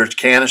 whether it's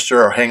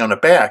canister or hang on the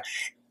back,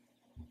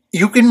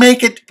 you can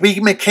make it be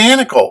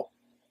mechanical.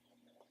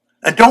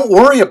 And don't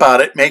worry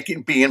about it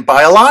being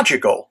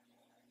biological.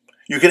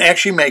 You can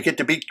actually make it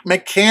to be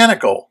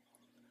mechanical.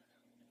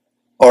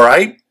 All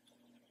right?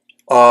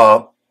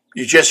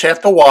 You just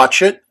have to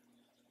watch it,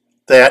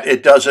 that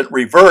it doesn't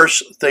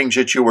reverse things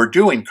that you were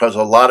doing, because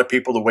a lot of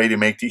people, the way to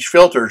make these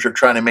filters, are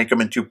trying to make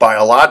them into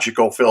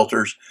biological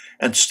filters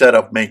instead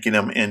of making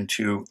them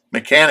into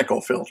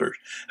mechanical filters.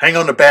 Hang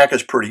on the back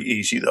is pretty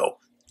easy, though,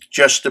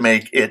 just to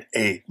make it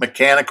a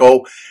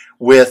mechanical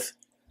with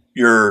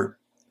your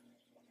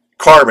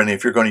carbon,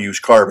 if you're going to use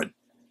carbon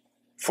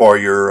for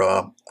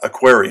your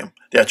aquarium.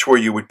 That's where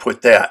you would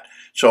put that.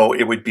 So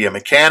it would be a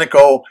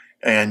mechanical,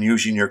 and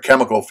using your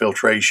chemical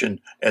filtration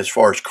as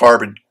far as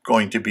carbon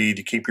going to be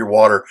to keep your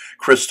water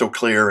crystal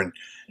clear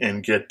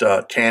and get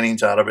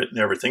tannins out of it and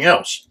everything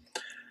else.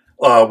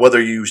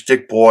 Whether you use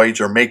Dick Boyd's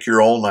or make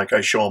your own like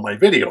I show in my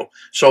video.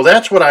 So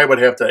that's what I would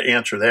have to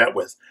answer that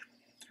with.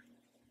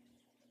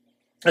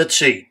 Let's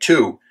see.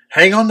 2.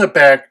 Hang on the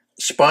back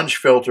sponge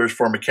filters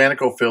for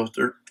mechanical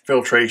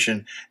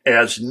filtration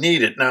as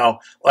needed. Now,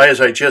 as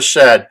I just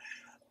said,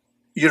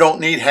 you don't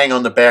need hang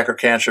on the back or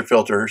canister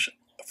filters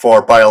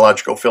for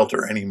biological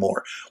filter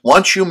anymore.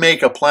 Once you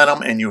make a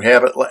plenum and you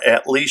have it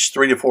at least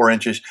 3 to 4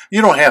 inches,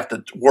 you don't have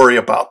to worry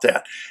about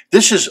that.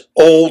 This is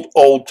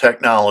old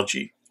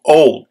technology.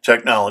 Old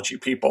technology,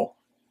 people.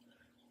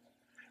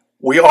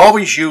 We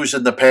always used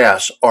in the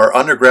past our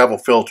under gravel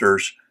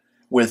filters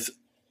with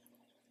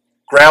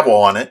gravel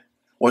on it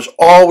was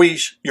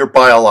always your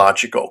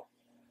biological.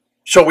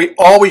 So we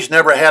always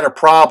never had a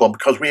problem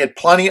because we had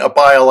plenty of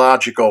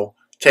biological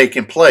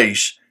taking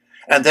place.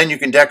 And then you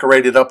can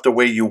decorate it up the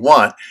way you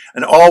want.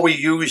 And all we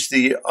used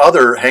the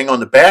other hang on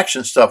the backs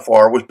and stuff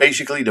for was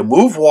basically to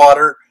move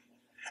water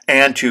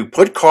and to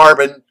put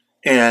carbon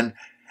in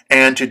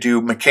and to do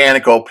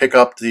mechanical, pick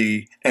up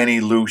any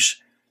loose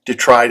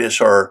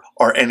detritus or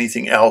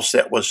anything else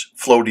that was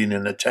floating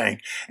in the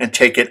tank and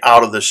take it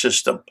out of the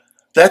system.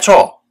 That's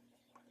all.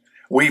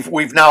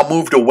 We've now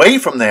moved away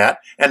from that,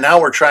 and now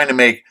we're trying to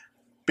make,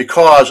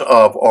 because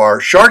of our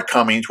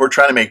shortcomings, we're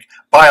trying to make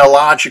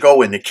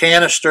biological in the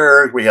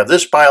canister. We have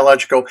this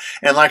biological.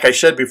 And like I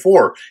said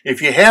before,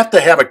 if you have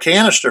to have a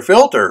canister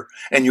filter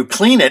and you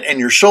clean it and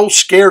you're so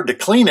scared to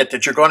clean it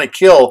that you're going to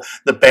kill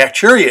the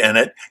bacteria in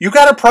it, you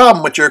got a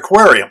problem with your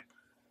aquarium.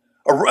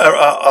 A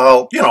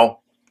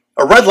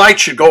red light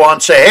should go on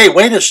and say, hey,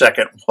 wait a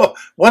second.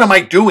 What am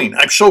I doing?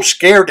 I'm so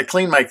scared to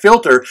clean my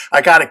filter.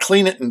 I got to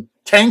clean it in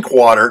tank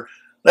water.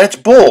 That's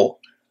bull.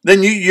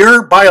 Then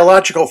your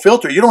biological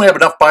filter, you don't have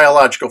enough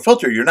biological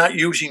filter. You're not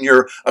using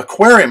your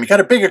aquarium. You got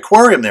a big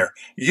aquarium there.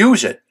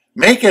 Use it.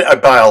 Make it a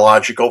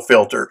biological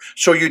filter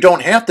so you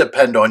don't have to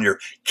depend on your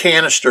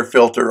canister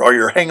filter or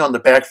your hang on the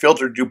back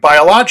filter to do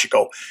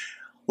biological.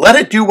 Let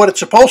it do what it's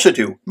supposed to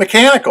do.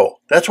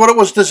 Mechanical. That's what it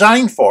was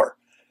designed for.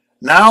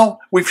 Now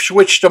we've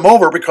switched them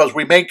over because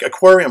we make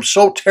aquariums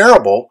so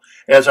terrible,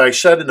 as I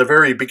said in the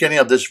very beginning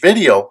of this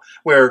video,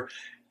 where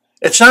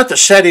it's not the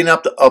setting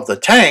up of the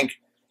tank.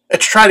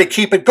 It's try to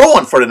keep it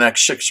going for the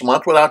next 6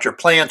 months without your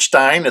plants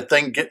dying, the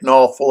thing getting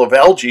all full of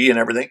algae and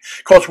everything,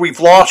 because we've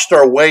lost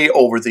our way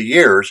over the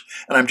years.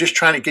 And I'm just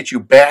trying to get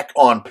you back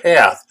on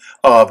path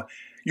of,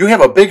 you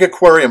have a big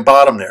aquarium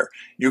bottom there.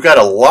 You got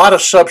a lot of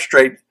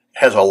substrate,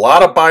 has a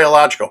lot of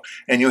biological.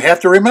 And you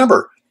have to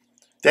remember,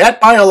 that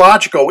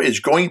biological is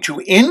going to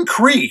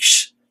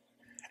increase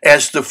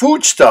as the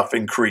food stuff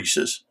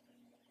increases.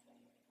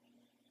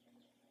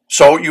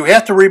 So you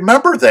have to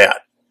remember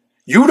that.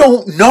 You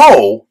don't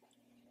know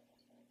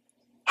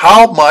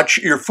how much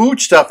your food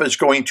stuff is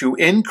going to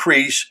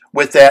increase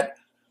with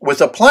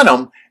a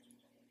plenum,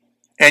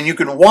 and you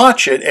can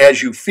watch it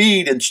as you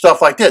feed and stuff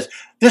like this.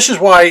 This is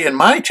why in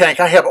my tank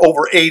I have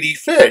over 80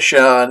 fish.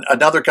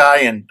 Another guy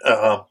in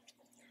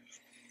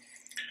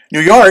New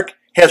York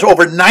has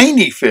over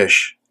 90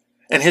 fish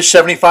in his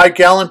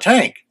 75-gallon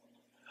tank.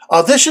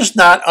 This is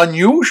not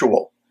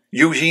unusual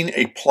using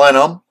a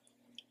plenum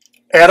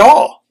at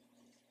all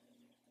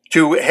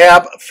to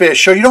have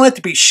fish. So you don't have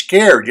to be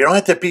scared. You don't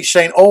have to be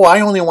saying, oh,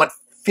 I only want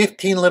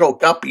 15 little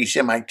guppies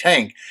in my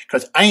tank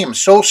because I am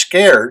so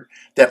scared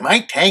that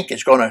my tank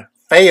is going to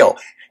fail.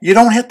 You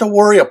don't have to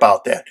worry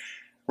about that.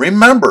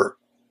 Remember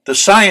the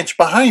science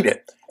behind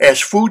it.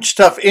 As food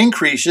stuff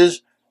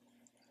increases,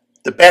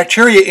 the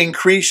bacteria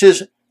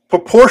increases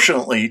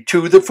proportionately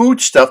to the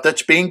food stuff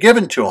that's being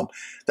given to them.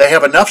 They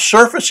have enough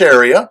surface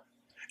area.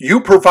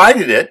 You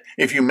provided it.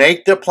 If you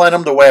make the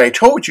plenum the way I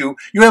told you,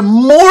 you have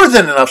more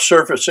than enough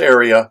surface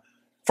area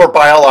for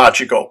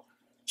biological.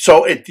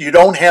 So you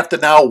don't have to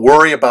now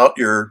worry about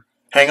your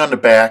hang on the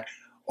back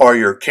or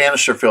your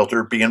canister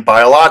filter being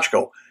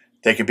biological.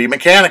 They can be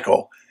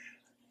mechanical.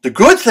 The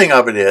good thing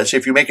of it is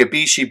if you make a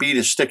BCB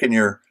to stick in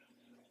your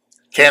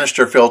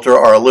canister filter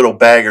or a little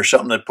bag or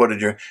something to put in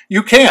your,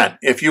 you can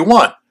if you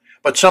want.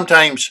 But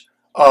sometimes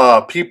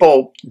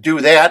people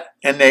do that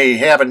and they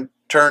haven't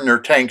turned their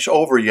tanks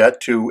over yet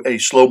to a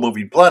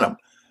slow-moving plenum.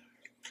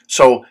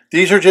 So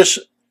these are just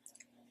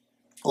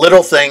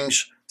little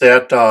things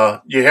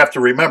that you have to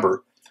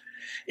remember.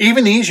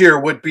 Even easier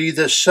would be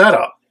this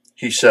setup,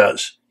 he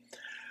says.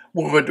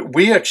 Would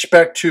we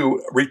expect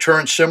to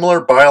return similar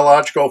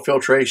biological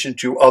filtration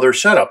to other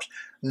setups?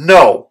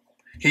 No.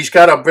 He's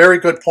got a very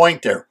good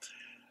point there.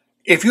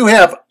 If you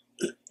have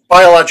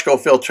biological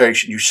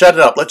filtration, you set it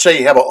up, let's say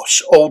you have an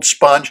old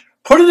sponge,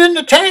 put it in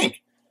the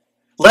tank.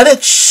 Let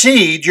it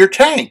seed your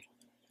tank.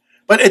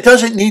 But it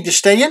doesn't need to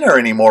stay in there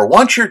anymore.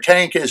 Once your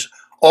tank is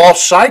all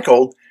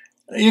cycled,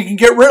 you can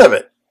get rid of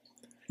it.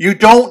 You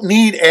don't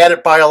need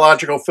added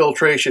biological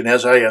filtration,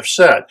 as I have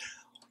said.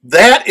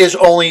 That is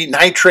only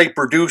nitrate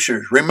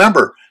producers.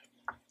 Remember,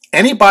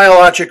 any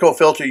biological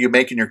filter you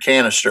make in your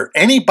canister,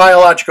 any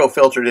biological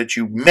filter that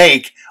you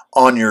make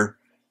on your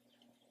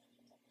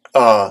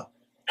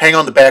hang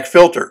on the back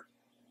filter,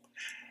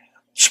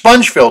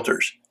 sponge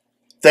filters,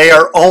 they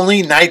are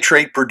only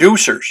nitrate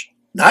producers,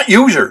 not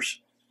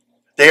users.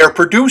 They are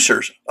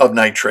producers of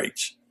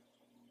nitrates.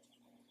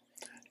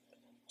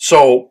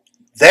 So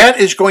that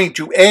is going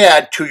to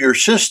add to your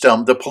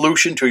system, the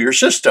pollution to your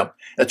system.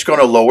 It's going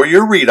to lower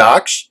your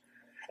redox,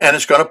 and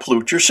it's going to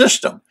pollute your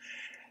system.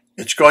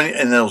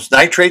 And those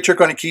nitrates are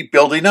going to keep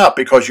building up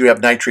because you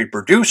have nitrate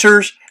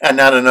producers and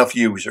not enough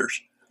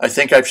users. I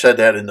think I've said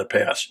that in the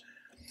past.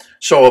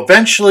 So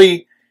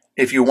eventually,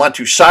 if you want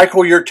to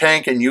cycle your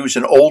tank and use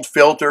an old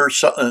filter,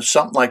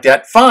 something like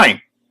that,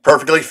 fine,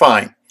 perfectly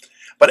fine.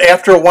 But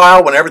after a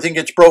while, when everything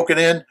gets broken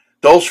in,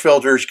 those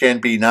filters can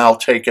be now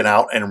taken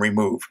out and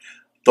removed.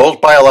 Those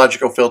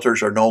biological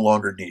filters are no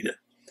longer needed.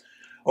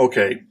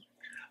 Okay.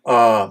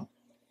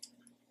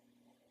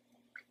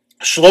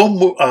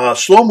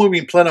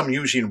 Slow-moving plenum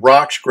using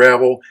rocks,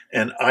 gravel,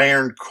 and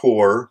iron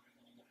core.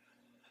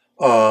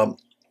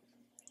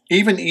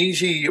 Even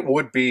easy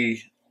would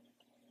be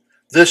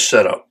this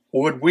setup.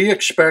 Would we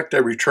expect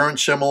a return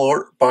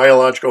similar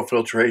biological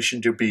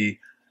filtration to be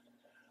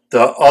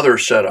the other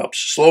setups?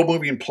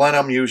 Slow-moving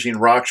plenum using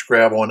rocks,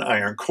 gravel, and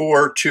iron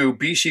core. 2.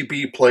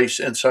 BCB placed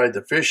inside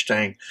the fish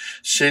tank,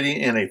 sitting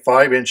in a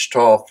 5-inch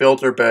tall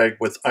filter bag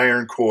with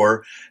iron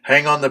core.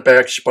 Hang on the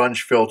back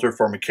sponge filter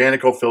for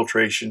mechanical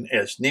filtration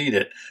as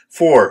needed.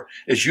 4.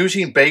 Is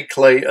using baked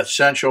clay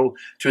essential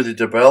to the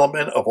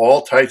development of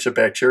all types of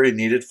bacteria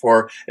needed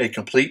for a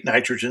complete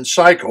nitrogen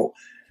cycle?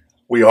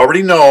 We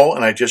already know,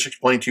 and I just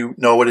explained to you,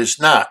 no, it is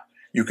not.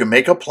 You can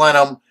make a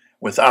plenum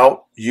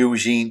without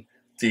using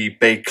the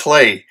baked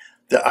clay.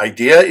 The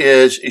idea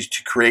is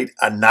to create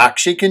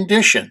anoxic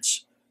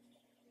conditions.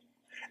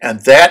 And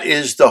that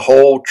is the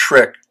whole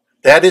trick.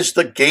 That is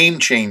the game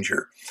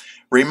changer.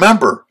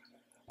 Remember,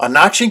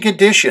 anoxic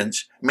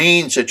conditions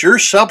means that your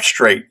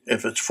substrate,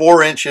 if it's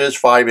 4 inches,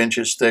 5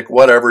 inches thick,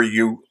 whatever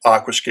you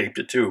aquascaped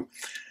it to,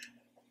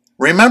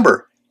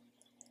 remember,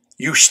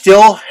 you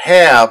still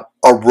have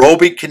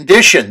aerobic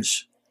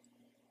conditions.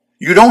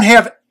 You don't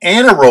have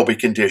anaerobic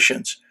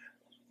conditions.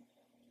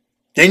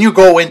 Then you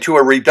go into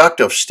a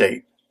reductive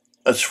state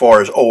as far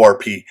as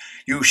ORP.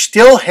 You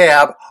still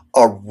have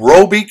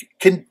aerobic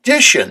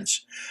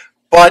conditions,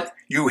 but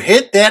you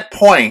hit that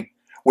point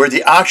where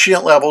the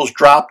oxygen levels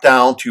drop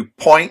down to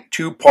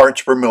 0.2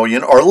 parts per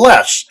million or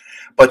less,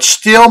 but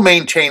still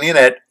maintaining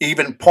at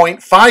even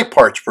 0.5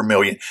 parts per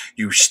million.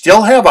 You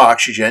still have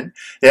oxygen.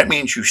 That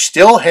means you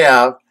still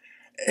have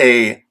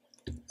a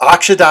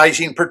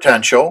oxidizing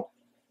potential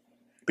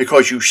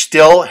because you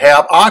still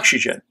have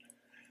oxygen.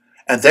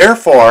 And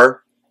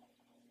therefore,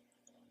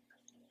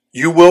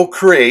 you will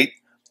create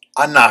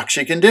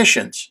anoxic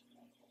conditions.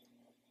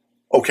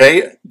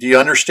 Okay, do you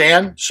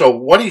understand? So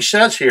what he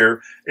says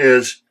here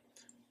is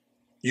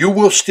you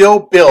will still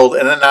build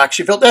an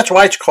anoxic filter. That's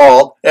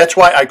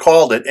why I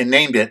called it and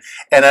named it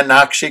an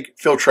anoxic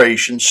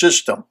filtration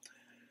system.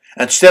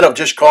 Instead of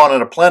just calling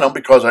it a plenum,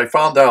 because I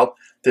found out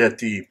that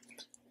the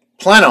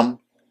plenum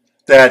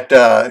that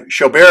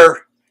Chaubert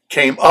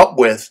came up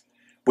with,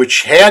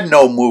 which had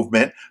no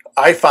movement,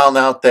 I found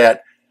out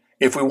that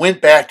if we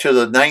went back to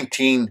the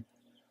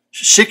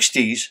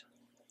 1960s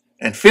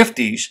and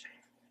 50s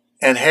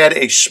and had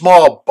a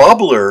small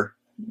bubbler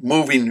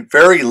moving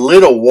very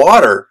little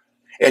water,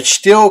 it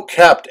still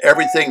kept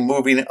everything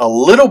moving a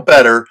little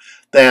better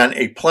than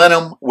a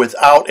plenum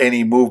without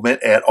any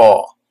movement at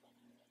all.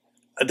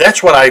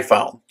 That's what I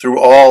found through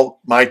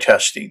all my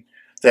testing,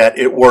 that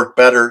it worked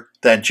better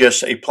than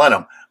just a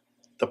plenum.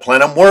 The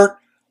plenum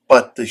worked,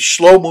 but the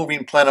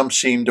slow-moving plenum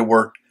seemed to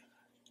work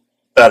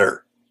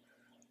better.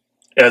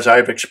 as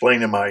I've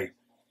explained in my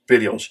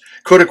videos.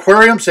 Could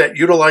aquariums that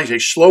utilize a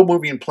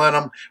slow-moving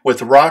plenum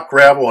with rock,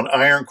 gravel, and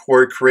iron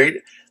core create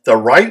the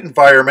right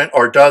environment,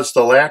 or does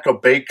the lack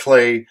of baked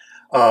clay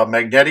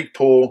magnetic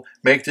pull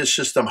make this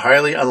system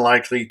highly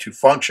unlikely to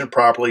function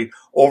properly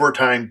over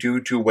time due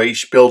to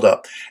waste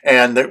buildup?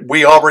 And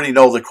we already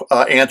know the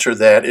answer to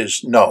that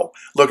is no.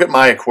 Look at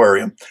my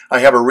aquarium. I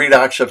have a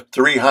redox of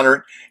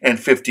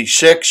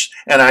 356,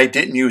 and I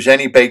didn't use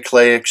any baked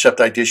clay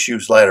except I just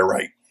used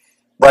laterite.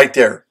 Right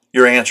there,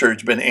 your answer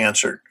has been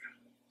answered.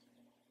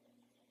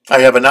 I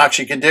have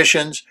anoxic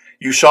conditions.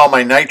 You saw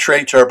my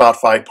nitrates are about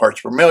 5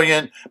 parts per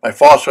million. My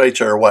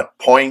phosphates are what,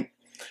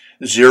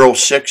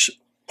 0.06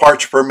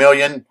 parts per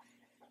million?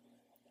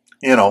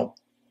 You know,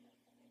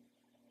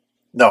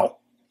 no.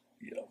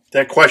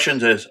 That question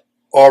has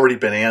already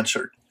been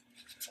answered.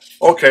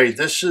 Okay,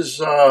 this is,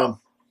 and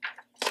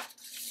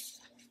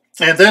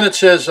then it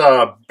says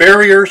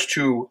barriers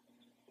to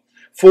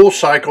full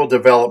cycle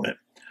development.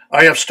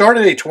 I have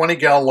started a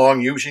 20-gallon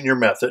long using your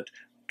method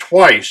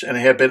twice and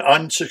have been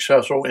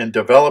unsuccessful in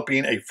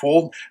developing a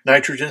full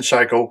nitrogen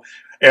cycle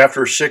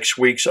after 6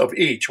 weeks of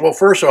each. Well,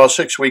 first of all,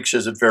 6 weeks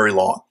isn't very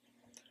long.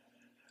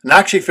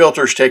 Anoxic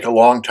filters take a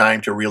long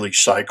time to really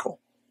cycle.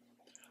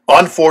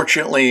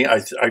 Unfortunately,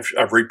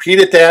 I've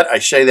repeated that. I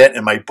say that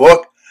in my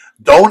book.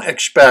 Don't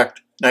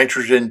expect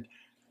nitrogen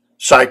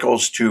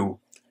cycles to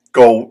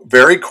go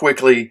very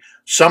quickly.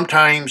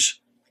 Sometimes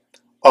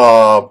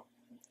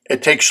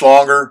it takes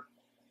longer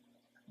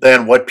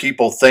than what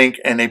people think,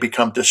 and they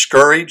become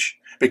discouraged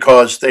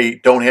because they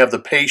don't have the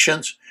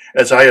patience.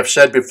 As I have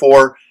said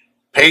before,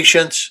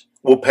 patience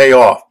will pay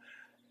off.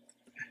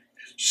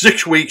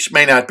 6 weeks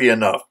may not be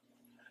enough.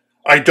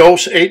 I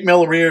dose 8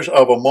 milliliters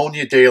of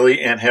ammonia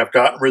daily and have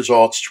gotten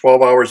results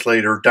 12 hours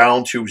later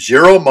down to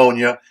 0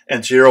 ammonia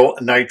and 0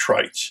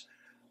 nitrites.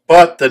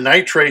 But the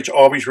nitrates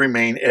always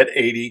remain at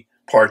 80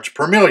 parts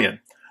per million.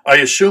 I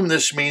assume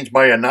this means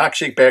my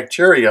anoxic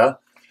bacteria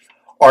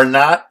are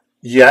not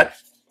yet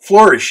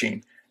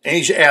flourishing. And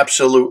he's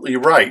absolutely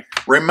right.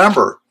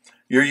 Remember,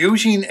 you're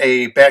using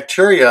a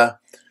bacteria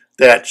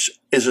that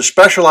is a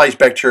specialized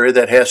bacteria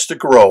that has to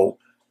grow,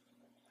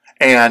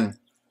 and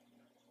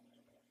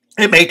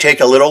it may take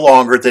a little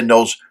longer than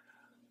those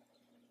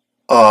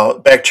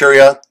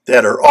bacteria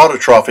that are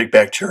autotrophic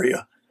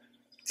bacteria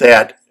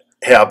that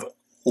have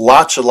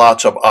lots and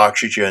lots of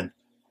oxygen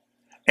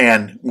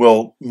and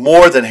will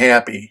more than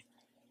happy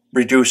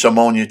reduce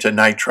ammonia to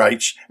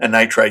nitrites and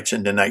nitrites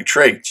into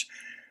nitrates.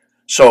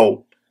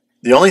 So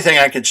the only thing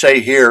I can say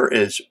here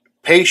is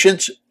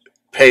patience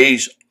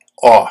pays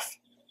off.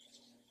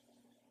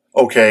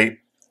 Okay,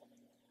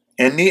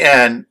 in the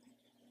end,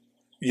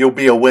 you'll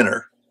be a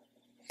winner.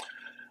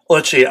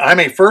 Let's see, I'm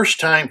a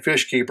first-time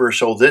fish keeper,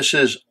 so this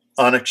is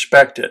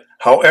unexpected.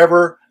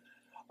 However,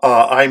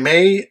 I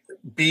may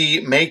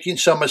be making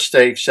some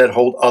mistakes that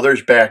hold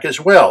others back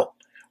as well.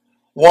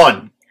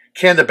 1,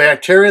 can the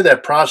bacteria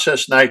that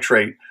process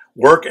nitrate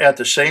work at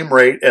the same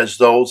rate as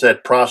those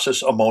that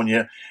process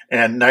ammonia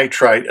and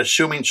nitrite,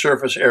 assuming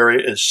surface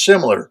area is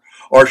similar?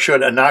 Or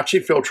should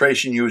anoxic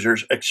filtration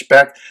users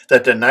expect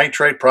that the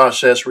nitrate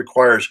process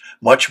requires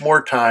much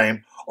more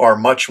time or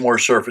much more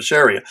surface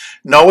area?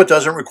 No, it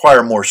doesn't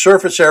require more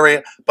surface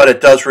area, but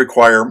it does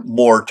require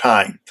more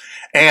time.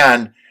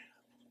 And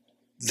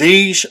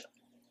these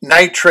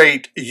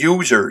nitrate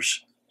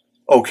users,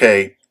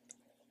 okay,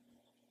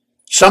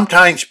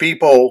 sometimes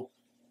people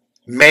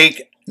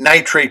make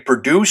nitrate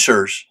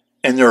producers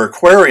in their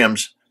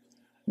aquariums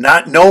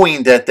not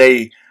knowing that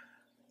they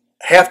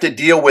have to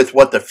deal with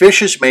what the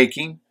fish is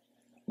making,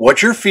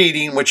 what you're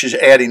feeding, which is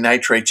adding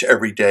nitrates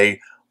every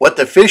day, what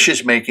the fish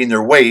is making,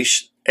 their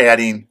waste,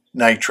 adding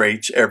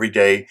nitrates every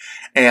day,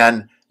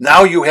 and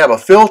now you have a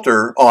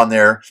filter on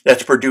there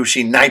that's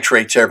producing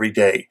nitrates every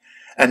day.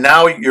 And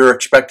now you're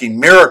expecting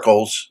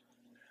miracles,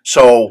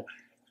 so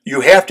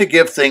you have to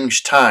give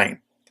things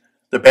time.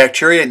 The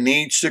bacteria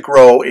needs to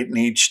grow, it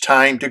needs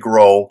time to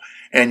grow,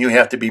 and you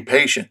have to be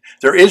patient.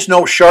 There is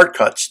no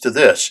shortcuts to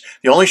this.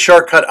 The only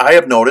shortcut I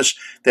have noticed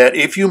that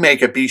if you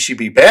make a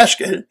BCB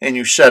basket and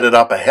you set it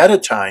up ahead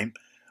of time,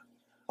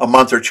 a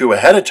month or two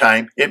ahead of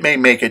time, it may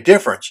make a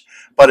difference.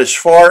 But as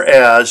far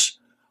as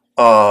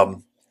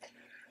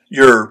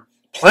your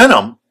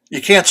plenum,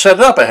 you can't set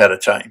it up ahead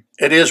of time.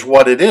 It is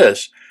what it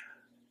is.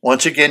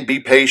 Once again, be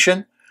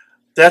patient.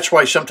 That's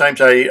why sometimes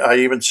I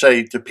even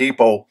say to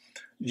people,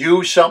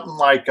 use something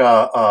like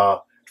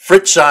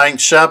Fritzine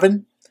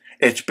 7.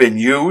 It's been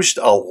used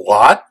a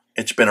lot.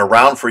 It's been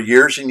around for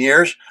years and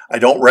years. I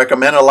don't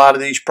recommend a lot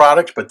of these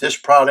products, but this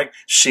product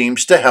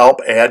seems to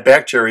help add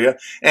bacteria,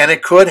 and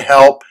it could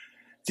help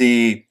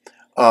the,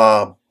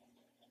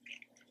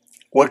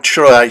 what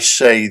should I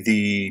say,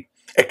 the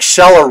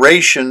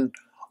acceleration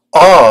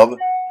of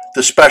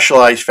the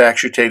specialized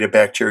facultative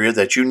bacteria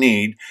that you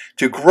need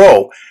to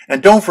grow.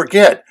 And don't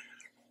forget,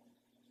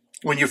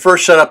 when you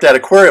first set up that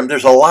aquarium,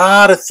 there's a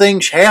lot of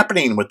things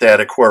happening with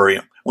that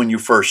aquarium when you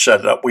first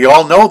set it up. We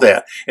all know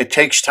that. It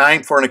takes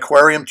time for an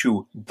aquarium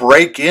to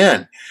break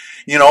in.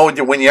 You know,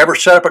 when you ever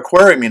set up an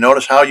aquarium, you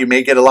notice how you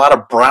may get a lot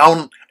of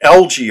brown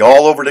algae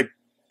all over the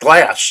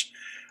glass.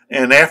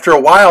 And after a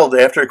while,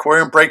 after the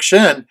aquarium breaks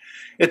in,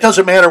 it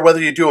doesn't matter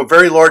whether you do a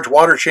very large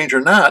water change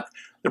or not,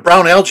 the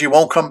brown algae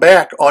won't come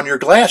back on your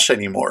glass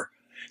anymore.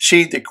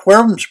 See, the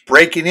aquarium's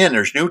breaking in.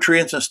 There's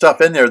nutrients and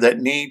stuff in there that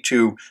need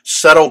to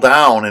settle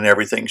down and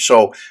everything.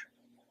 So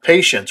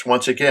patience,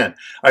 once again.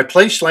 I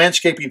placed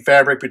landscaping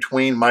fabric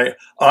between my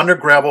under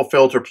gravel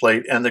filter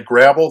plate and the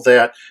gravel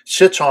that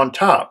sits on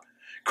top.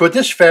 Could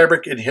this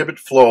fabric inhibit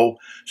flow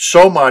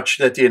so much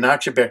that the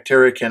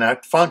Anoxic-bacteria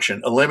cannot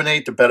function,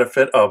 eliminate the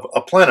benefit of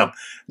a plenum?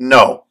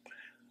 No.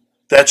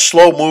 That's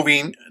slow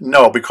moving?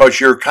 No,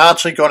 because you're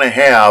constantly going to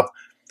have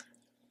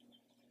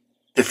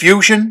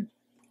diffusion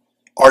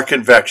or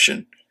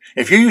convection.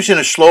 If you're using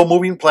a slow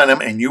moving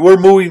plenum and you are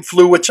moving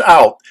fluids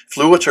out,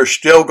 fluids are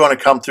still going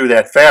to come through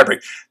that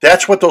fabric.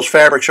 That's what those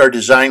fabrics are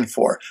designed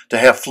for, to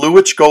have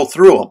fluids go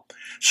through them.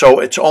 So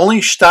it's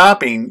only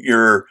stopping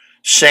your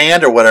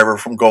sand or whatever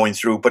from going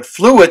through, but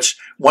fluids,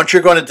 once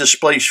you're going to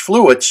displace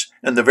fluids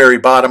in the very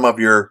bottom of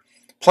your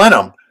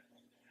plenum,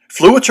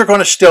 fluids are going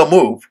to still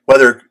move,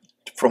 whether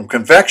from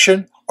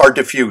convection or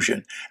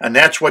diffusion, and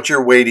that's what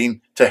you're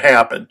waiting to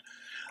happen.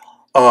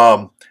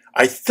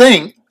 I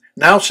think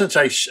now, since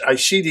I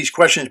see these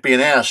questions being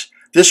asked,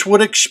 this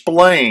would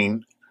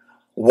explain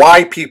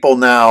why people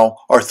now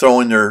are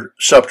throwing their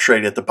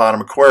substrate at the bottom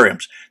of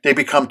aquariums. They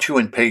become too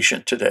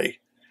impatient today.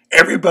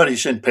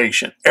 Everybody's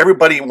impatient.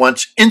 Everybody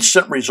wants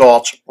instant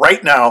results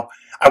right now.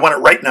 I want it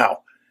right now.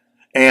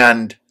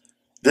 And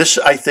this,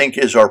 I think,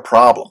 is our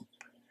problem,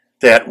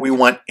 that we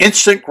want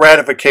instant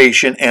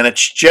gratification, and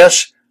it's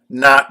just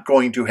not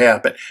going to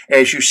happen.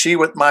 As you see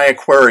with my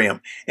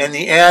aquarium, in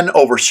the end,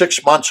 over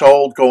 6 months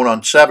old, going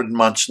on 7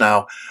 months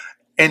now,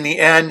 in the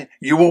end,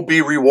 you will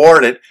be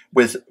rewarded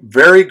with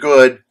very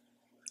good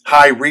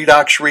high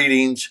redox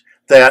readings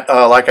that,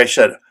 like I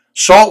said,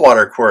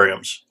 saltwater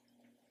aquariums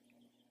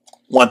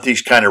want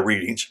these kind of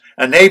readings,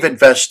 and they've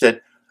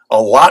invested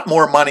a lot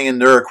more money in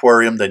their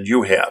aquarium than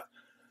you have.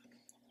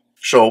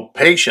 So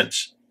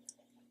patience.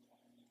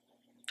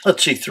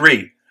 Let's see,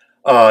 3.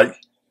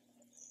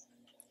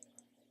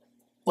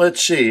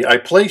 Let's see, I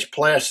placed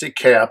plastic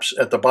caps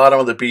at the bottom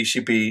of the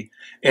BCB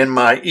in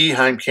my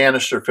Eheim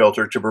canister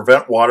filter to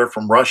prevent water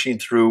from rushing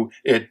through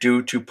it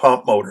due to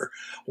pump motor.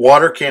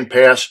 Water can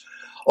pass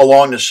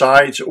along the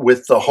sides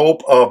with the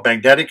hope of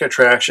magnetic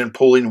attraction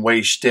pulling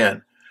waste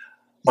in.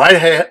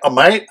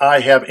 Might I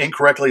have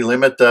incorrectly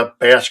limited the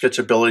basket's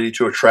ability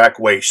to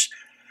attract waste?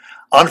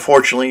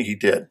 Unfortunately, he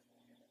did.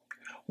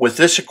 With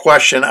this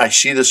question, I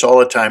see this all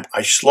the time.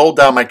 I slowed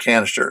down my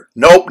canister.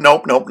 Nope,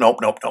 nope, nope, nope,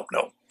 nope, nope,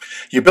 nope.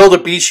 You build a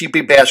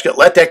BCB basket,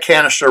 let that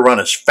canister run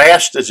as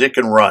fast as it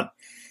can run.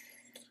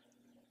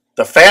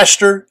 The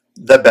faster,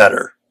 the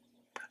better.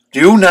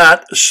 Do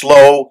not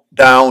slow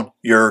down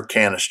your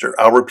canister.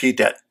 I'll repeat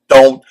that.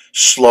 Don't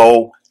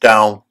slow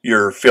down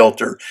your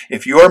filter.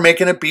 If you are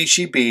making a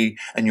BCB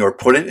and you're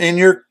putting it in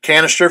your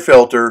canister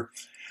filter,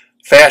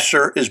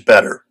 faster is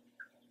better.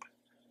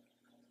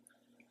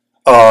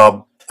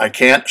 I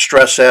can't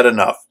stress that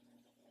enough,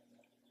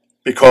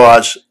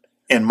 because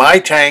in my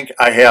tank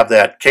I have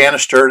that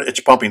canister. It's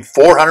pumping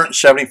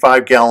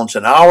 475 gallons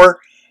an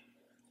hour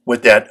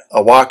with that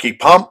Awaki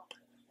pump.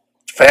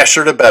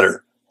 Faster the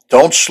better.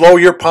 Don't slow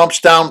your pumps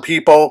down,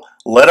 people.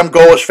 Let them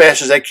go as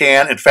fast as they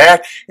can. In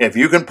fact, if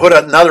you can put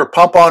another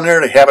pump on there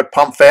to have it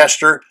pump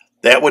faster,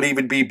 that would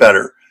even be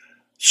better.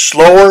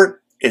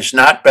 Slower is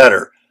not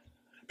better,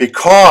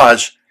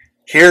 because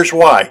here's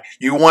why.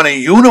 You want to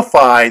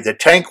unify the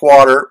tank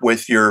water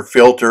with your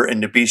filter in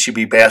the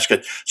BCB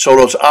basket so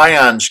those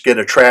ions get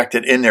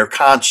attracted in there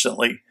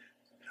constantly.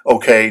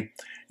 Okay?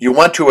 You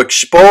want to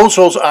expose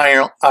those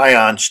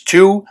ions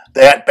to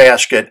that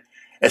basket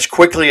as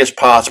quickly as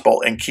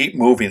possible and keep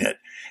moving it.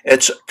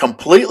 It's a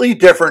completely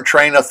different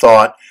train of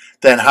thought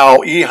than how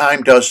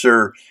Eheim does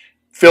their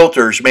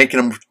filters,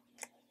 making them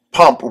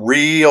pump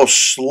real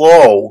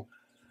slow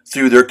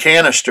through their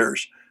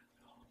canisters.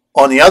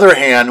 On the other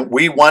hand,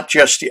 we want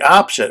just the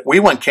opposite. We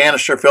want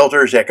canister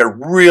filters that could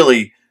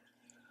really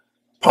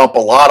pump a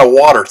lot of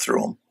water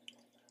through them.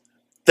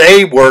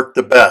 They work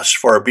the best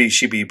for a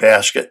BCB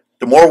basket.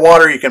 The more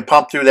water you can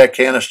pump through that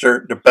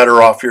canister, the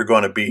better off you're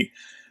going to be.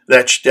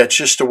 That's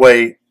just the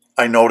way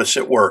I notice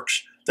it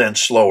works, than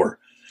slower.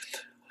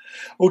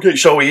 Okay,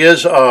 so he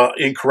is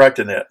incorrect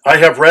in that. I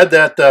have read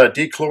that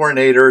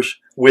dechlorinators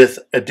with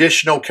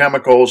additional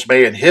chemicals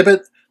may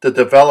inhibit the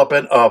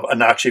development of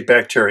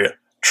Anoxic-bacteria.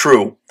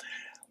 True.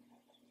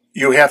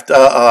 You have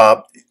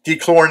to,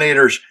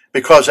 dechlorinators,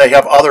 because they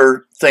have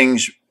other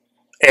things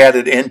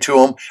added into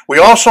them. We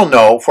also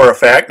know for a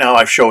fact, now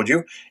I've showed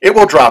you, it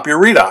will drop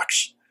your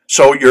redox.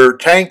 So your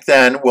tank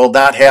then will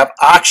not have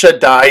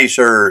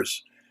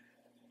oxidizers.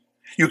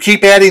 You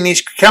keep adding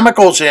these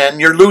chemicals in,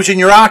 you're losing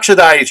your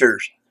oxidizers.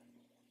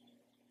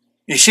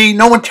 You see,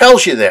 no one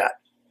tells you that.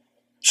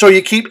 So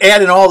you keep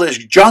adding all this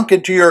junk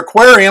into your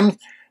aquarium,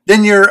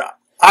 then your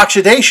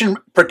oxidation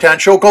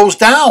potential goes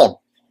down.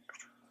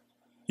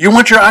 You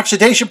want your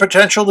oxidation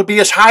potential to be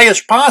as high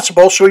as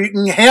possible so you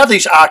can have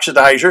these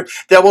oxidizers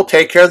that will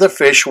take care of the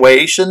fish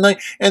waste and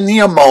the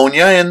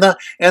ammonia and the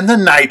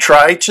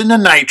nitrites and the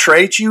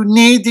nitrates. You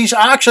need these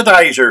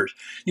oxidizers.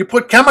 You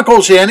put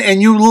chemicals in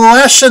and you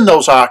lessen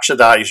those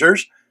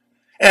oxidizers,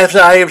 as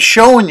I have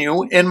shown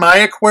you in my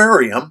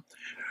aquarium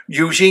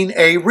using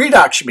a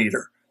redox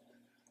meter.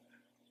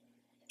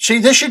 See,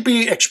 this should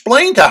be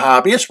explained to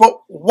hobbyists,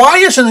 but why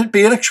isn't it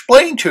being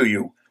explained to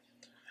you?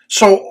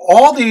 So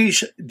all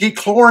these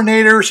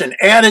dechlorinators and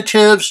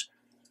additives,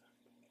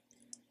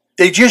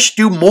 they just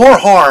do more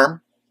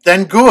harm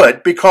than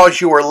good because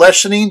you are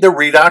lessening the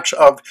redox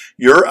of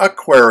your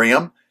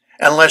aquarium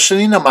and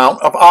lessening the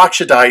amount of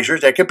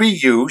oxidizers that can be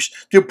used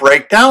to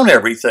break down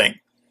everything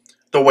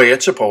the way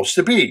it's supposed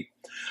to be.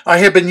 I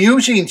have been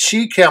using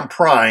Seachem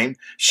Prime,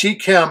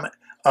 Seachem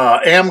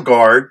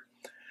AmGuard,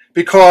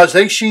 because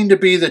they seem to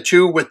be the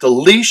two with the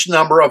least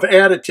number of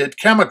additive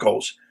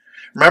chemicals.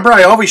 Remember,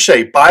 I always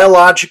say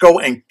biological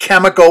and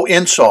chemical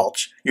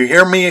insults. You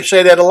hear me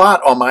say that a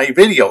lot on my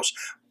videos.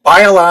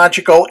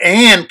 Biological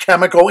and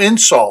chemical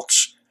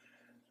insults.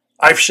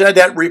 I've said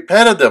that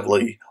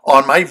repetitively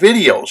on my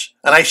videos,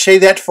 and I say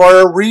that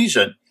for a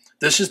reason.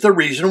 This is the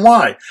reason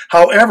why.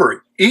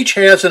 However, each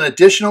has an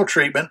additional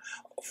treatment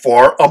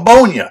for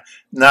ammonia.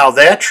 Now,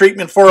 that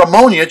treatment for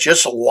ammonia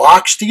just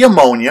locks the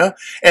ammonia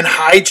and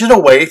hides it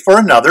away for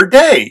another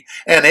day,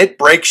 and it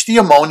breaks the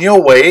ammonia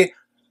away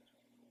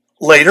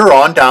later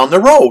on down the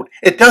road.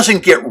 It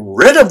doesn't get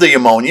rid of the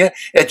ammonia,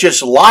 it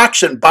just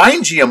locks and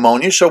binds the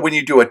ammonia, so when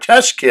you do a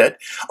test kit,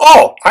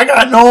 oh, I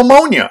got no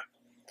ammonia.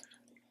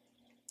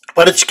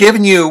 But it's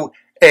giving you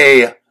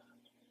a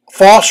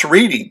false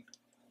reading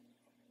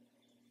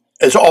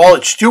is all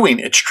it's doing.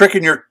 It's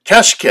tricking your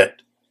test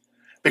kit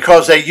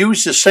because they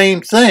use the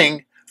same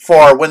thing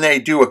for when they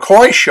do a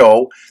koi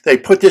show. They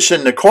put this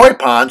in the koi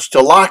ponds to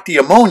lock the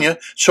ammonia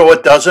so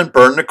it doesn't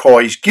burn the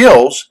koi's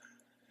gills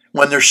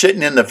when they're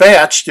sitting in the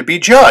vats to be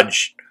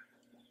judged.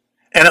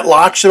 And it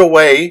locks it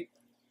away.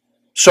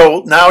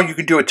 So now you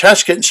can do a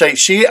test kit and say,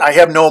 see, I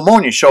have no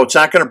ammonia, so it's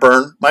not going to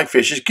burn my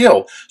fish's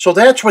gill. So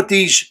that's what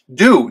these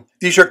do.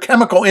 These are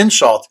chemical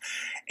insults.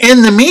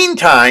 In the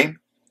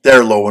meantime,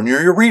 they're lowering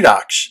your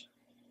redox,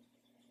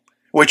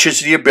 which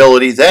is the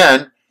ability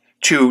then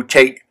to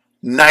take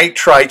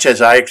nitrites,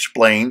 as I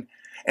explained,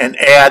 and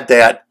add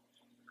that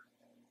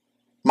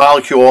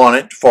molecule on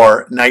it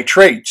for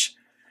nitrates.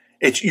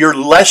 You're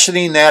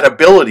lessening that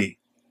ability.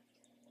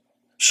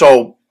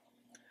 So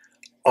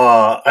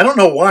I don't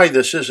know why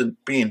this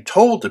isn't being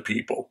told to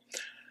people.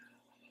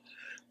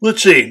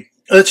 Let's see.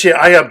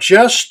 I have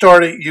just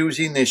started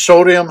using the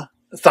sodium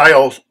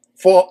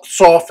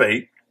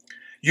thiosulfate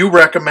you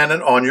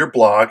recommended on your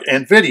blog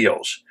and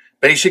videos.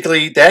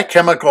 Basically, that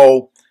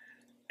chemical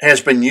has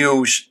been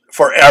used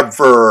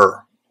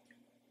forever.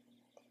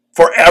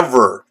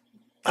 Forever.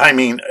 I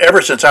mean,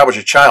 ever since I was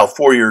a child,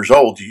 4 years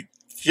old.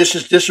 This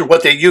is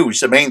what they use,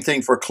 the main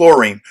thing for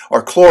chlorine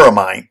or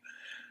chloramine,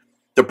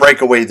 to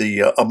break away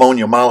the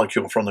ammonia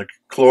molecule from the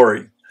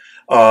chlorine.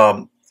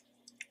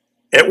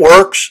 It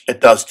works.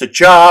 It does the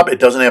job. It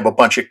doesn't have a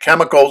bunch of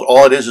chemicals.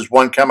 All it is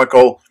one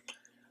chemical.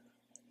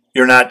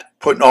 You're not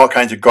putting all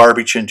kinds of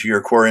garbage into your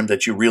aquarium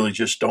that you really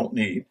just don't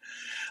need.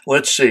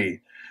 Let's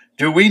see.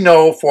 Do we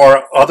know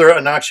for other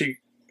anoxic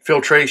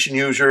filtration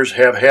users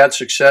have had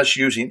success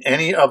using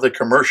any of the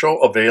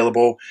commercial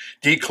available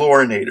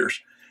dechlorinators?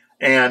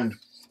 And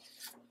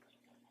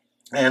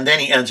then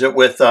he ends it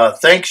with,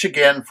 thanks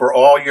again for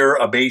all your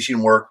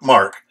amazing work,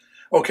 Mark.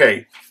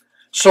 Okay,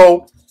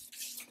 so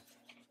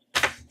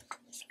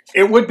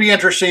it would be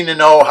interesting to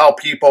know how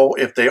people,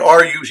 if they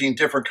are using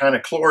different kind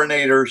of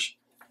chlorinators,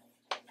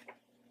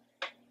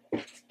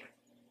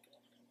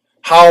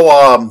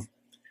 how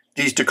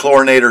these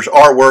dechlorinators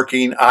are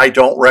working. I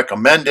don't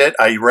recommend it.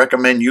 I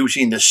recommend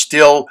using the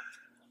still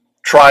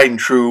tried and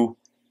true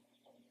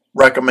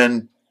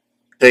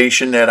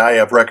recommendation that I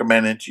have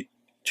recommended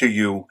to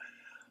you,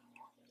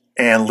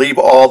 and leave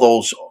all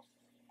those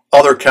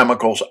other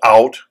chemicals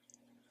out.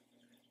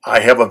 I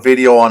have a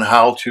video on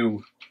how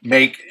to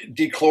make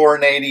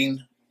dechlorinating,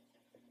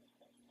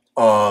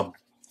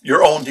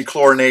 your own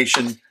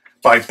dechlorination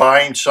by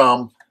buying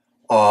some.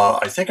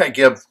 I think I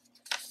give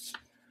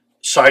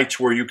sites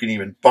where you can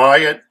even buy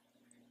it.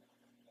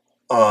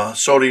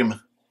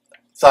 Sodium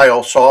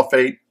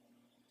thiosulfate.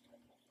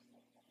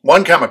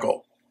 One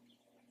chemical.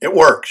 It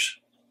works.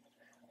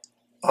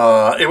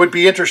 It would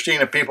be interesting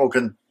if people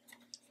can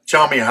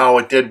tell me how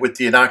it did with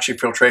the anoxic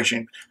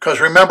filtration. Because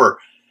remember,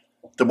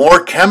 the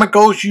more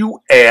chemicals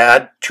you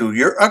add to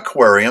your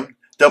aquarium,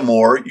 the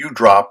more you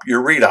drop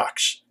your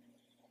redox.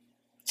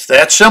 It's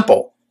that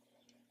simple.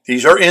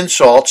 These are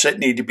insults that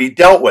need to be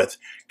dealt with.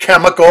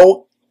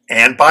 Chemical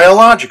and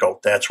biological.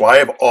 That's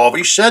why I've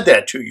always said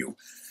that to you.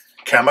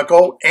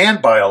 Chemical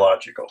and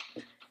biological.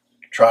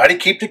 Try to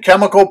keep the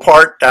chemical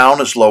part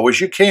down as low as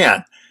you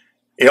can.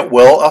 It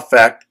will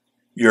affect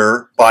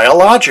your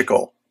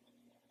biological.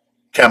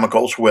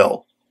 Chemicals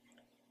will.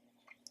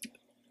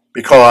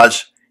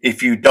 Because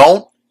if you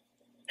don't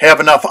have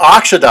enough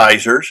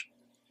oxidizers,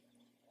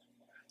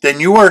 then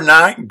you are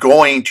not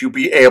going to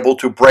be able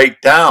to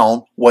break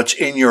down what's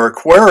in your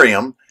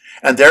aquarium,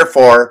 and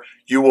therefore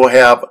you will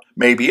have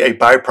maybe a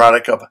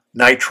byproduct of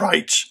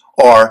nitrites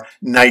or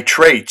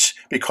nitrates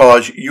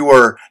because you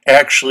are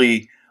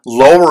actually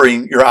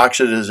lowering your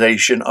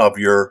oxidization of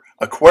your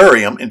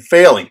aquarium and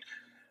failing.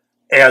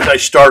 As I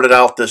started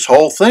out this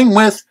whole thing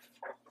with,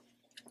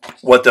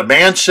 what the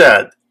man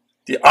said,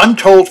 the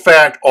untold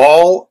fact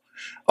all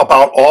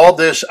about all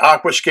this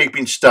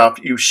aquascaping stuff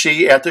you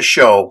see at the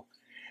show,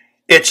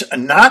 it's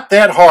not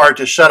that hard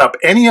to set up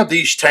any of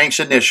these tanks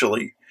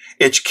initially.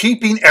 It's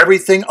keeping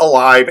everything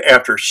alive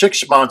after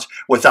 6 months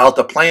without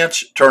the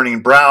plants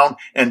turning brown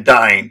and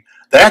dying.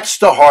 That's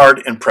the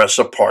hard,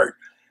 impressive part.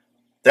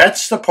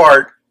 That's the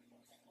part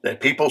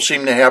that people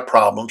seem to have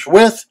problems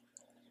with,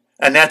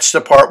 and that's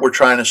the part we're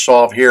trying to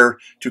solve here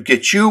to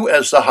get you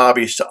as the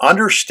hobbyist to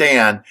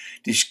understand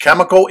these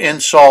chemical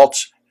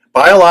insults,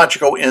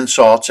 biological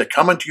insults that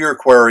come into your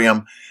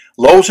aquarium,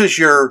 loses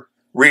your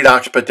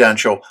redox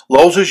potential,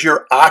 loses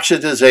your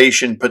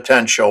oxidization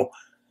potential,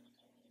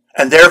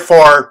 and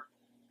therefore,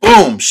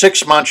 boom,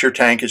 6 months your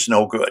tank is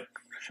no good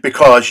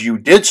because you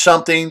did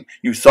something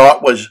you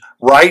thought was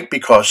right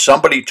because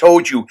somebody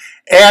told you,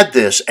 add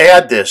this,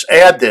 add this,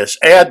 add this,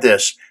 add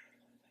this,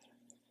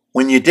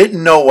 when you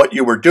didn't know what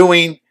you were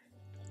doing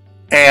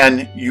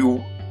and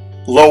you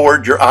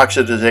lowered your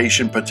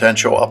oxidization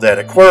potential of that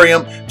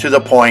aquarium to the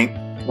point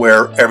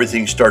where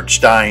everything starts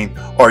dying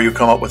or you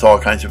come up with all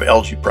kinds of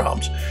algae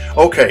problems.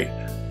 Okay,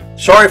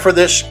 sorry for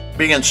this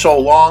being so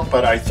long,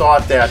 but I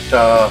thought that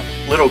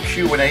little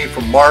Q&A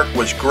from Mark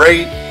was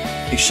great.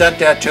 He sent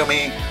that to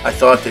me. I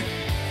thought that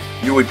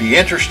you would be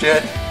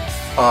interested.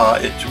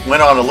 It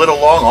went on a little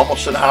long,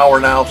 almost an hour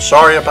now.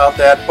 Sorry about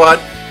that, but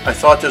I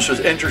thought this was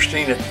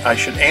interesting that I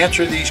should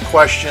answer these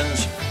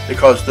questions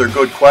because they're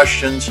good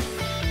questions.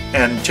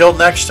 And until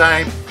next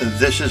time,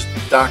 this is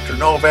Dr.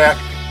 Novak.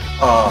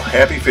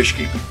 Happy fish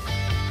keeping.